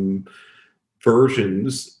some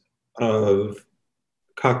versions of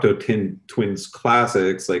Cocteau Twins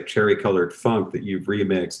classics like Cherry Colored Funk that you've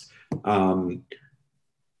remixed.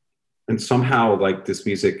 And somehow like this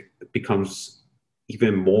music becomes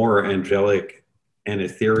even more angelic and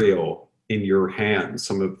ethereal in your hands.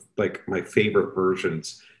 Some of like my favorite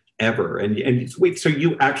versions ever. And wait, so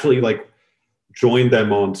you actually like joined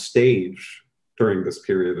them on stage during this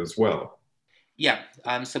period as well? Yeah.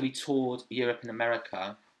 So we toured Europe and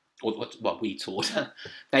America, we toured.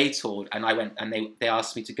 They toured, and I went, and they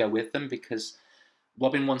asked me to go with them, because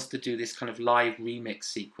Robin wants to do this kind of live remix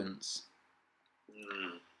sequence,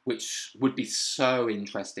 which would be so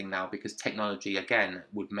interesting now, because technology, again,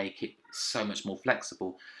 would make it so much more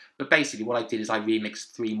flexible. But basically what I did is I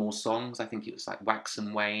remixed 3 more songs. I think it was like Wax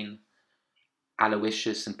and Wayne,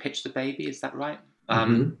 Aloysius, and Pitch the Baby. Is that right?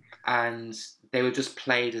 and they were just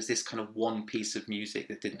played as this kind of one piece of music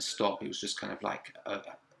that didn't stop. It was just kind of like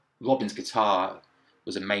Robin's guitar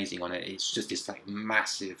was amazing on it. It's just this like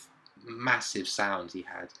massive sound he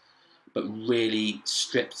had, but really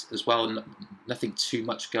stripped as well. Nothing too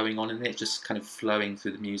much going on in it, just kind of flowing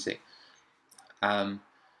through the music. And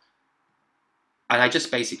I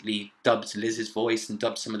just basically dubbed Liz's voice and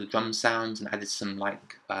dubbed some of the drum sounds and added some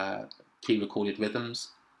like pre-recorded rhythms.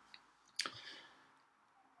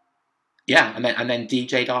 Yeah, and then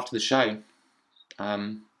DJ'd after the show.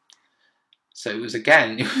 So it was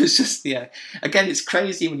just again, it's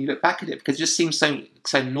crazy when you look back at it because it just seems so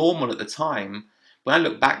normal at the time. When I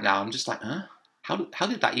look back now, I'm just like, huh? How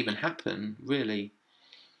did that even happen? Really,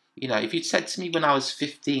 if you'd said to me when I was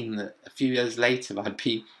 15 that a few years later I'd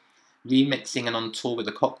be remixing and on tour with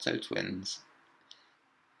the Cocteau Twins,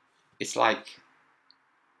 it's like,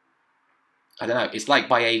 I don't know. It's like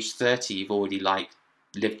by age 30, you've already like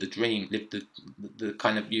lived the dream, lived the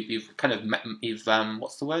kind of you've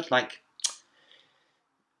what's the word, like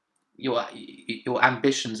your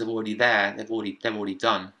ambitions are already there. They're already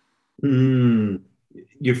done.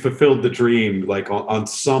 You fulfilled the dream, like on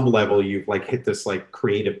some level. You've like hit this like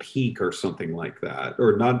creative peak or something like that,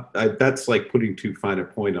 or not. That's like putting too fine a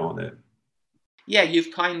point on it. Yeah,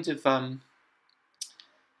 you've kind of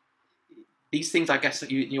these things, I guess,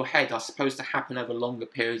 that in your head are supposed to happen over longer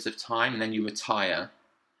periods of time, and then you retire.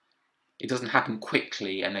 It doesn't happen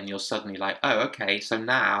quickly, and then you're suddenly like, oh, okay, so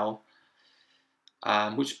now,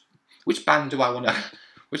 which band do I want to?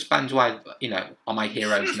 Which band do I, are my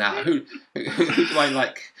heroes now? Who do I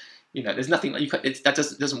like? There's nothing like that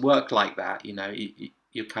doesn't work like that.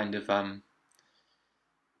 You're kind of, and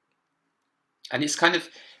it's kind of,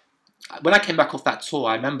 when I came back off that tour,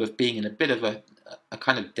 I remember being in a bit of a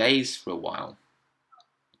kind of daze for a while.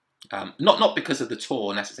 Not because of the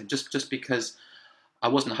tour necessarily, just because I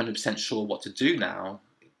wasn't 100% sure what to do now,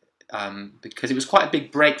 because it was quite a big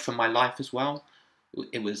break from my life as well.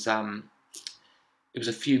 It was a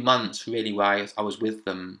few months really where I was with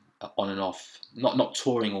them on and off, not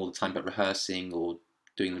touring all the time, but rehearsing or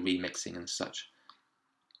doing the remixing and such.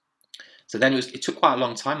 So then it took quite a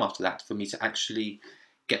long time after that for me to actually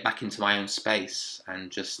get back into my own space and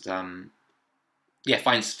just find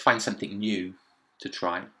something new to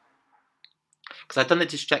try. Because I'd done the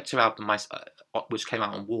Disjecta album, which came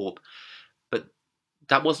out on Warp, but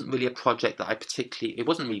that wasn't really a project that it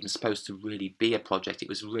wasn't even supposed to really be a project. It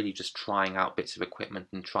was really just trying out bits of equipment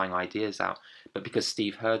and trying ideas out. But because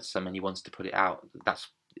Steve heard some and he wanted to put it out,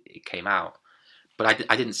 it came out. But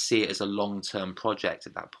I didn't see it as a long-term project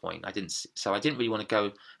at that point. So I didn't really want to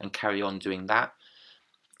go and carry on doing that.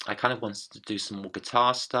 I kind of wanted to do some more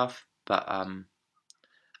guitar stuff, but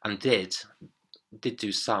and did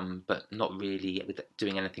do some, but not really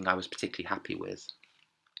doing anything I was particularly happy with.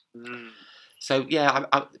 So yeah,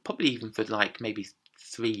 I probably even for like maybe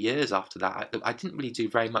 3 years after that, I didn't really do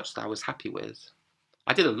very much that I was happy with.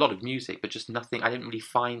 I did a lot of music, but just nothing. I didn't really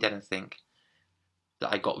find anything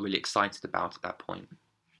that I got really excited about at that point.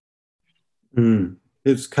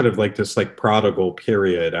 It's kind of like this like prodigal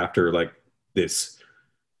period after like this,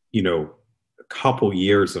 couple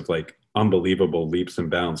years of like unbelievable leaps and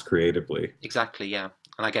bounds creatively. Exactly, yeah.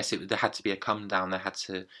 And I guess there had to be a come down. I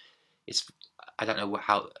don't know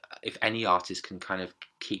if any artist can kind of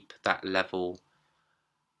keep that level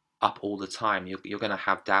up all the time. You're going to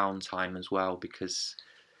have downtime as well, because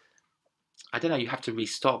I don't know, you have to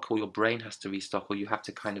restock, or your brain has to restock, or you have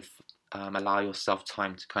to kind of allow yourself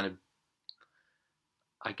time to kind of,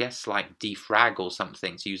 I guess, like defrag or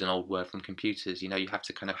something, to use an old word from computers. You have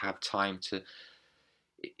to kind of have time to,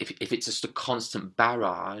 if it's just a constant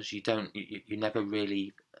barrage, you never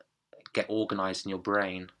really get organized in your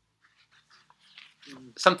brain.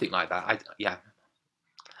 Something like that.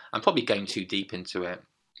 I'm probably going too deep into it.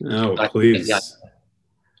 No, please.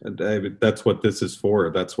 That's what this is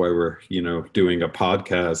for. That's why we're, doing a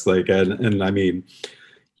podcast. Like, and I mean,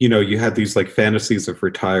 you had these like fantasies of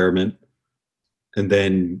retirement, and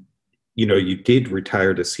then, you did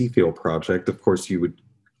retire to Seafield Project. Of course, you would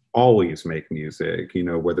always make music,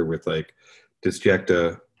 whether with like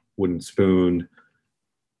Disjecta, Wooden Spoon,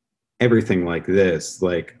 everything like this.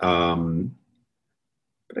 Like, but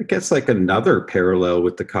I guess like another parallel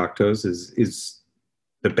with the Cocteaus is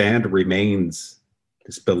the band remains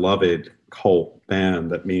this beloved cult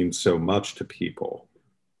band that means so much to people.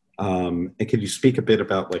 And can you speak a bit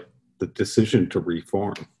about like the decision to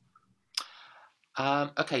reform?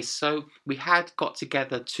 Okay, so we had got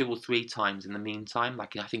together 2 or 3 times in the meantime.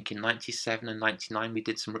 Like I think in 97 and 99 we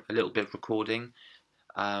did a little bit of recording.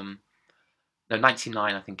 No,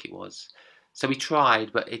 99 I think it was. So we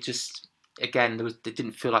tried, but it again, it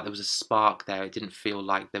didn't feel like there was a spark there. It didn't feel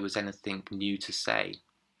like there was anything new to say.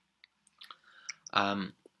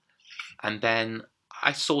 And then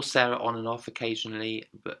I saw Sarah on and off occasionally,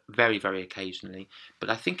 but very, very occasionally. But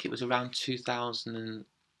I think it was around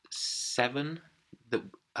 2007 that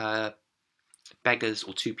Beggars,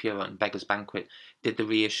 or 2PO and Beggars Banquet, did the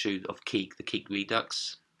reissue of Keek, the Keek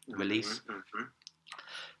Redux release. Mm-hmm.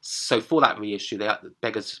 So for that reissue,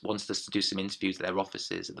 Beggars wanted us to do some interviews at their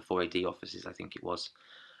offices, at the 4AD offices, I think it was.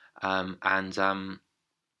 So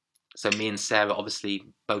me and Sarah obviously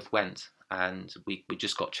both went, and we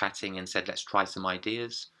just got chatting and said, let's try some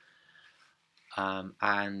ideas.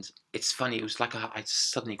 And it's funny, it was like I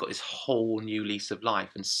suddenly got this whole new lease of life,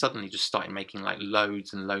 and suddenly just started making like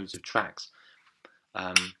loads and loads of tracks.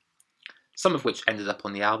 Some of which ended up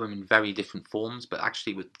on the album in very different forms, but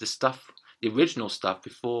actually with the original stuff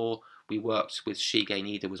before we worked with Shige and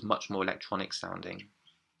Ida was much more electronic sounding.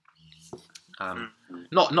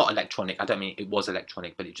 Not electronic, I don't mean it was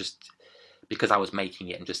electronic, but it just, because I was making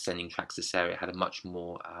it and just sending tracks to Sarah, it had a much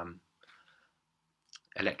more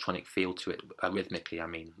electronic feel to it, rhythmically, I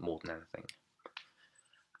mean, more than anything.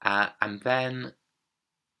 And then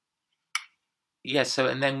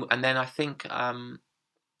I think I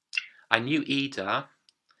knew Ida.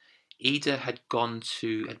 Ida had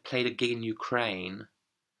played a gig in Ukraine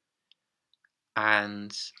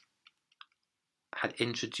and had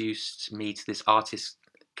introduced me to this artist,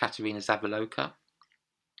 Katerina Zavoloka,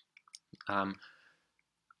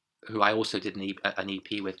 who I also did an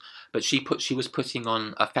EP with. But she was putting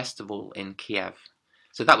on a festival in Kiev.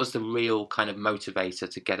 So that was the real kind of motivator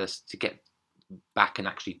to get us to get back and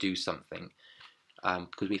actually do something.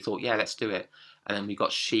 Because we thought, yeah, let's do it. And then we got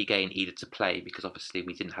Shige and Ida to play, because obviously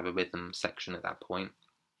we didn't have a rhythm section at that point.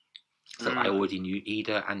 So I already knew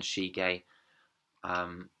Ida and Shige.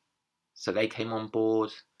 So they came on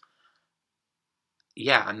board.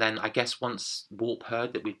 Yeah, and then I guess once Warp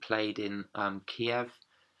heard that we played in Kiev,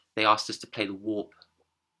 they asked us to play the Warp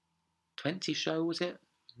 20 show, was it?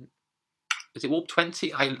 Was it Warp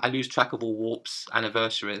 20? I lose track of all Warp's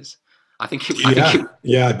anniversaries. I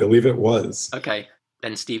believe it was. Okay.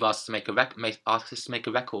 Then Steve asked us to make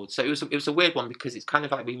a record. So it was a weird one, because it's kind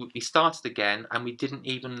of like we started again and we didn't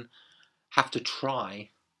even have to try,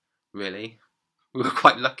 really. We were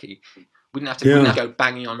quite lucky. We didn't have to go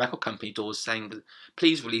banging on record company doors saying,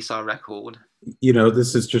 please release our record. You know,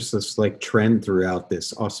 this is just this like trend throughout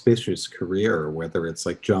this auspicious career, whether it's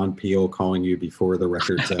like John Peel calling you before the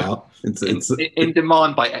record's out. It's in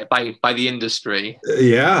demand by the industry.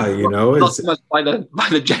 Yeah, you know. Not so much by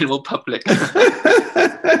the general public.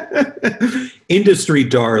 Industry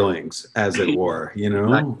darlings, as it were, you know.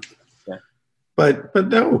 Right. Yeah. But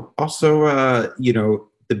no, also, you know,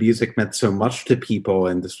 the music meant so much to people,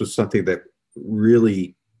 and this was something that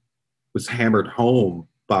really was hammered home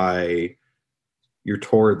by your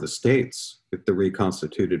tour of the States with the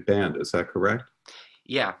reconstituted band. Is that correct?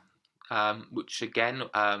 Yeah, which again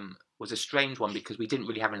was a strange one, because we didn't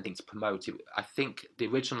really have anything to promote. I think the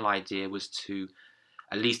original idea was to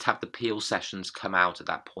at least have the Peel sessions come out at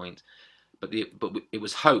that point, but it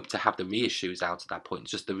was hoped to have the reissues out at that point.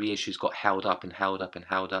 It's just the reissues got held up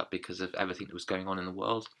because of everything that was going on in the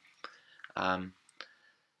world.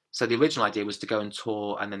 So the original idea was to go and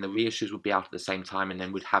tour, and then the reissues would be out at the same time, and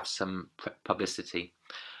then we'd have some publicity.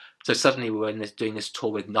 So suddenly we were doing this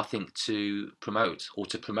tour with nothing to promote, or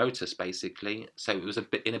to promote us, basically. So it was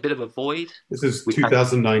in a bit of a void. This is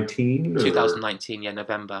 2019? 2019, yeah,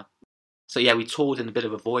 November. So yeah, we toured in a bit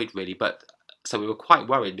of a void, really. But so we were quite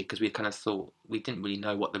worried, because we kind of thought we didn't really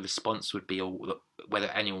know what the response would be, or whether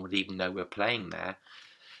anyone would even know we were playing there.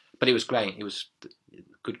 But it was great. It was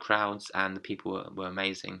good crowds, and the people were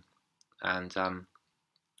amazing. And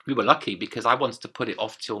we were lucky, because I wanted to put it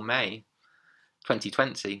off till May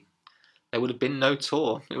 2020. There would have been no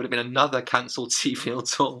tour. It would have been another cancelled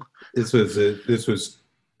Seafield tour. This was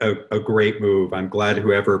a great move. I'm glad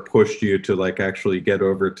whoever pushed you to like actually get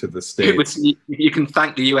over to the States. You can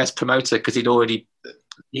thank the US promoter, because he'd already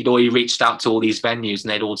reached out to all these venues,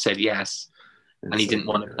 and they'd all said yes, and he didn't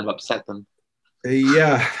want to kind of upset them.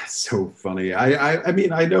 Yeah, so funny. I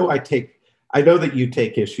mean, I know that you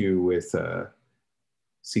take issue with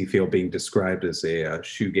Seafield being described as a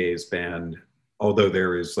shoegaze band, although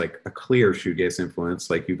there is like a clear shoegaze influence.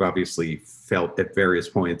 Like you've obviously felt at various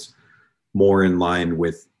points more in line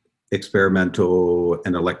with experimental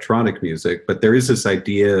and electronic music, but there is this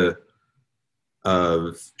idea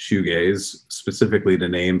of shoegaze, specifically the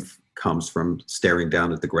name comes from staring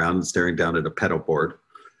down at the ground and staring down at a pedal board,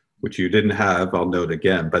 which you didn't have, I'll note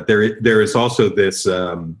again. But there is also this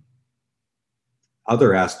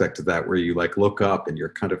other aspect of that where you like look up and you're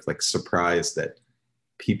kind of like surprised that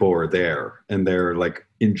people are there and they're like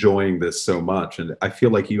enjoying this so much. And I feel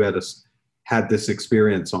like you had this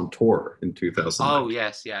experience on tour in 2009. Oh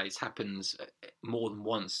yes, yeah, it happens more than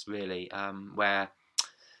once really, where,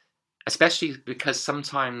 especially because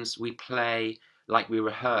sometimes we play like we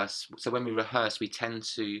rehearse. So when we rehearse, we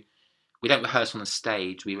don't rehearse on the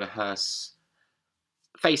stage. We rehearse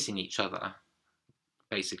facing each other,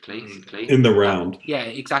 basically. In the round. Yeah,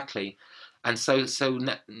 exactly. And so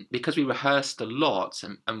because we rehearsed a lot,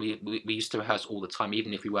 and we used to rehearse all the time,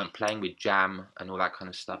 even if we weren't playing, we'd jam and all that kind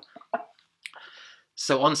of stuff.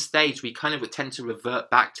 So on stage, we kind of would tend to revert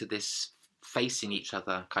back to this facing each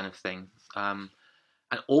other kind of thing.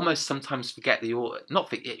 And almost sometimes you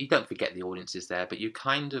don't forget the audience is there, but you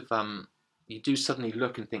kind of, you do suddenly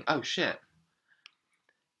look and think, oh shit,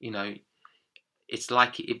 it's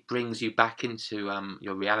like it brings you back into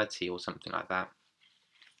your reality or something like that.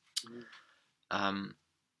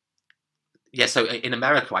 Yeah, so in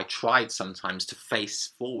America, I tried sometimes to face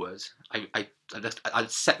forward.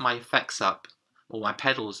 I'd set my effects up or my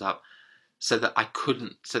pedals up so that I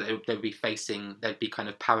couldn't, so that they'd be kind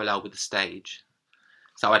of parallel with the stage.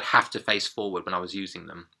 So I'd have to face forward when I was using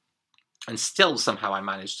them. And still somehow I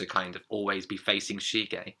managed to kind of always be facing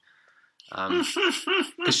Shige.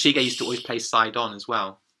 Because Shige used to always play side on as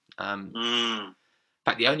well. In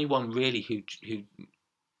fact, the only one really who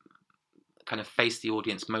kind of faced the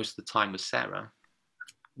audience most of the time was Sarah.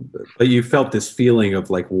 But you felt this feeling of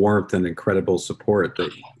like warmth and incredible support.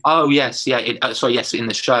 Oh yes, yeah. Yes, in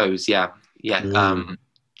the shows, yeah.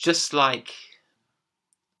 Just like,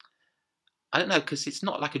 I don't know, because it's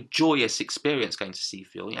not like a joyous experience going to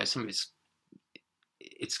Seafield. Some of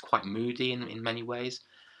it's quite moody in many ways.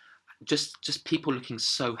 Just people looking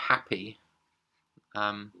so happy,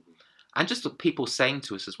 and just the people saying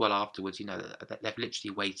to us as well afterwards, that they've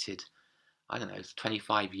literally waited, I don't know,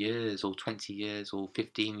 25 years or 20 years or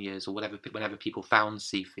 15 years or whatever, whenever people found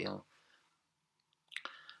Seafield.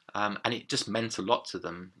 And it just meant a lot to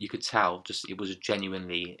them. You could tell, it was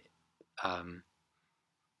genuinely,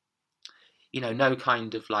 no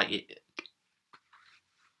kind of like,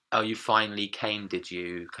 oh, you finally came, did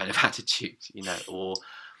you, kind of attitude, or,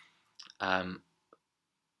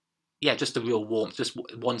 just a real warmth, just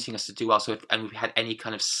wanting us to do well. So and we had any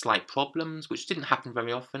kind of slight problems, which didn't happen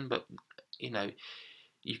very often, but,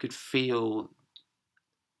 you could feel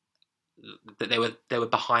that they were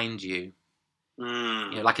behind you.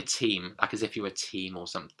 Like a team, like as if you're a team or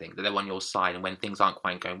something, that they're on your side, and when things aren't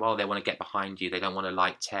quite going well, they want to get behind you. They don't want to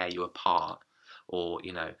like tear you apart, or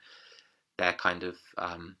they're kind of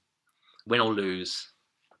win or lose,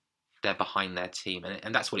 they're behind their team,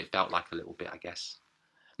 and that's what it felt like a little bit, I guess.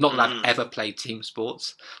 Not that I've ever played team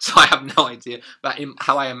sports, so I have no idea, but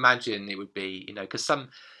how I imagine it would be, because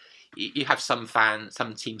you have some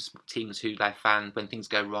teams who their fans, when things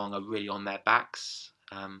go wrong, are really on their backs.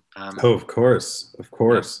 Of course.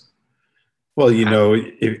 Yeah. Well,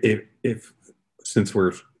 if since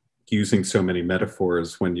we're using so many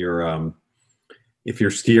metaphors, when you're if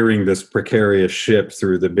you're steering this precarious ship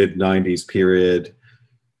through the mid-90s period,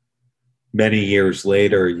 many years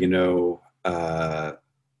later,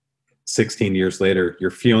 16 years later,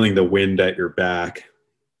 you're feeling the wind at your back,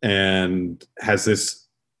 and this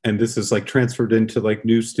is like transferred into like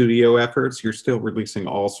new studio efforts. You're still releasing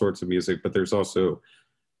all sorts of music, but there's also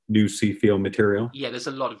new Seafield material. Yeah, there's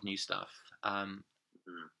a lot of new stuff.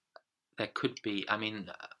 There could be. I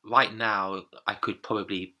mean, right now, we could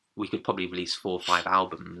probably release 4 or 5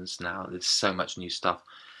 albums now. There's so much new stuff.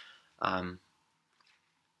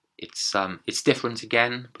 It's different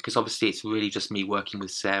again because obviously it's really just me working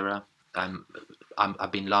with Sarah.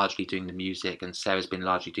 I've been largely doing the music, and Sarah's been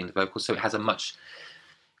largely doing the vocals. So it has a much.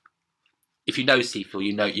 If you know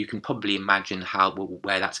Seafield, you can probably imagine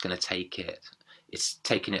where that's going to take it. It's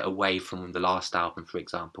taken it away from the last album, for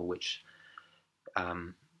example, which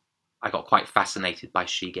I got quite fascinated by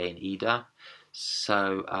Shige and Ida.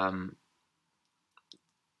 So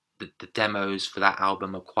the demos for that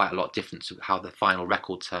album are quite a lot different to how the final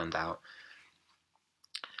record turned out.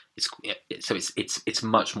 It's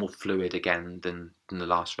much more fluid again than the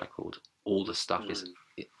last record. All the stuff is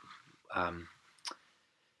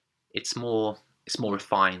it's more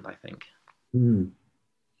refined, I think.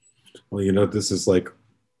 Well, this is like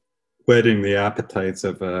whetting the appetites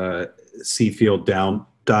of Seafield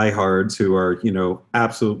diehards who are,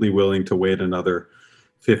 absolutely willing to wait another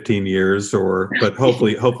 15 years but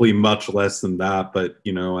hopefully much less than that. But,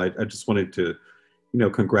 I just wanted to,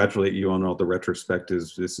 congratulate you on all the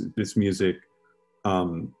retrospectives. This music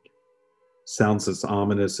sounds as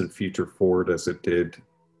ominous and future forward as it did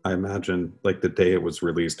I imagine like the day it was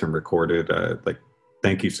released and recorded.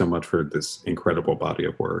 Thank you so much for this incredible body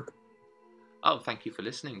of work. Oh, thank you for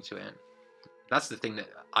listening to it. That's the thing that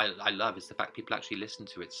I love, is the fact people actually listen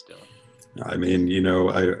to it still. I mean,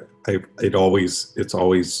 it's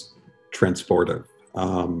always transportive.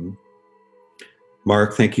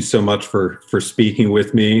 Mark, thank you so much for speaking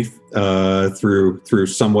with me through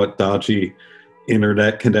somewhat dodgy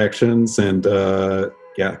internet connections, and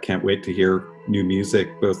can't wait to hear new music,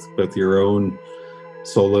 both your own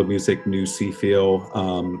solo music, new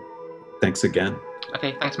Seafeel. Thanks again.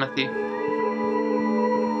 Okay, thanks, Matthew.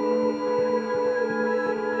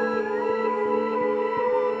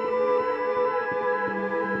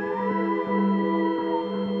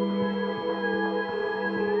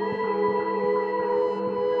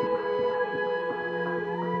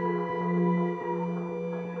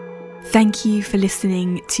 Thank you for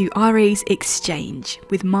listening to RA's Exchange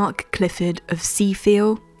with Mark Clifford of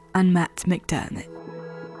Seafeel and Matt McDermott.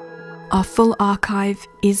 Our full archive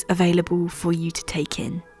is available for you to take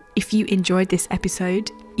in. If you enjoyed this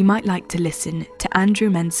episode, you might like to listen to Andrew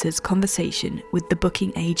Mensah's conversation with the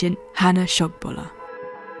booking agent Hannah Shogboller.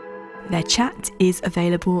 Their chat is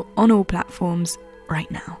available on all platforms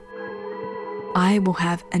right now. I will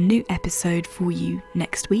have a new episode for you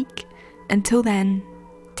next week. Until then,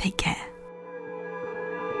 take care.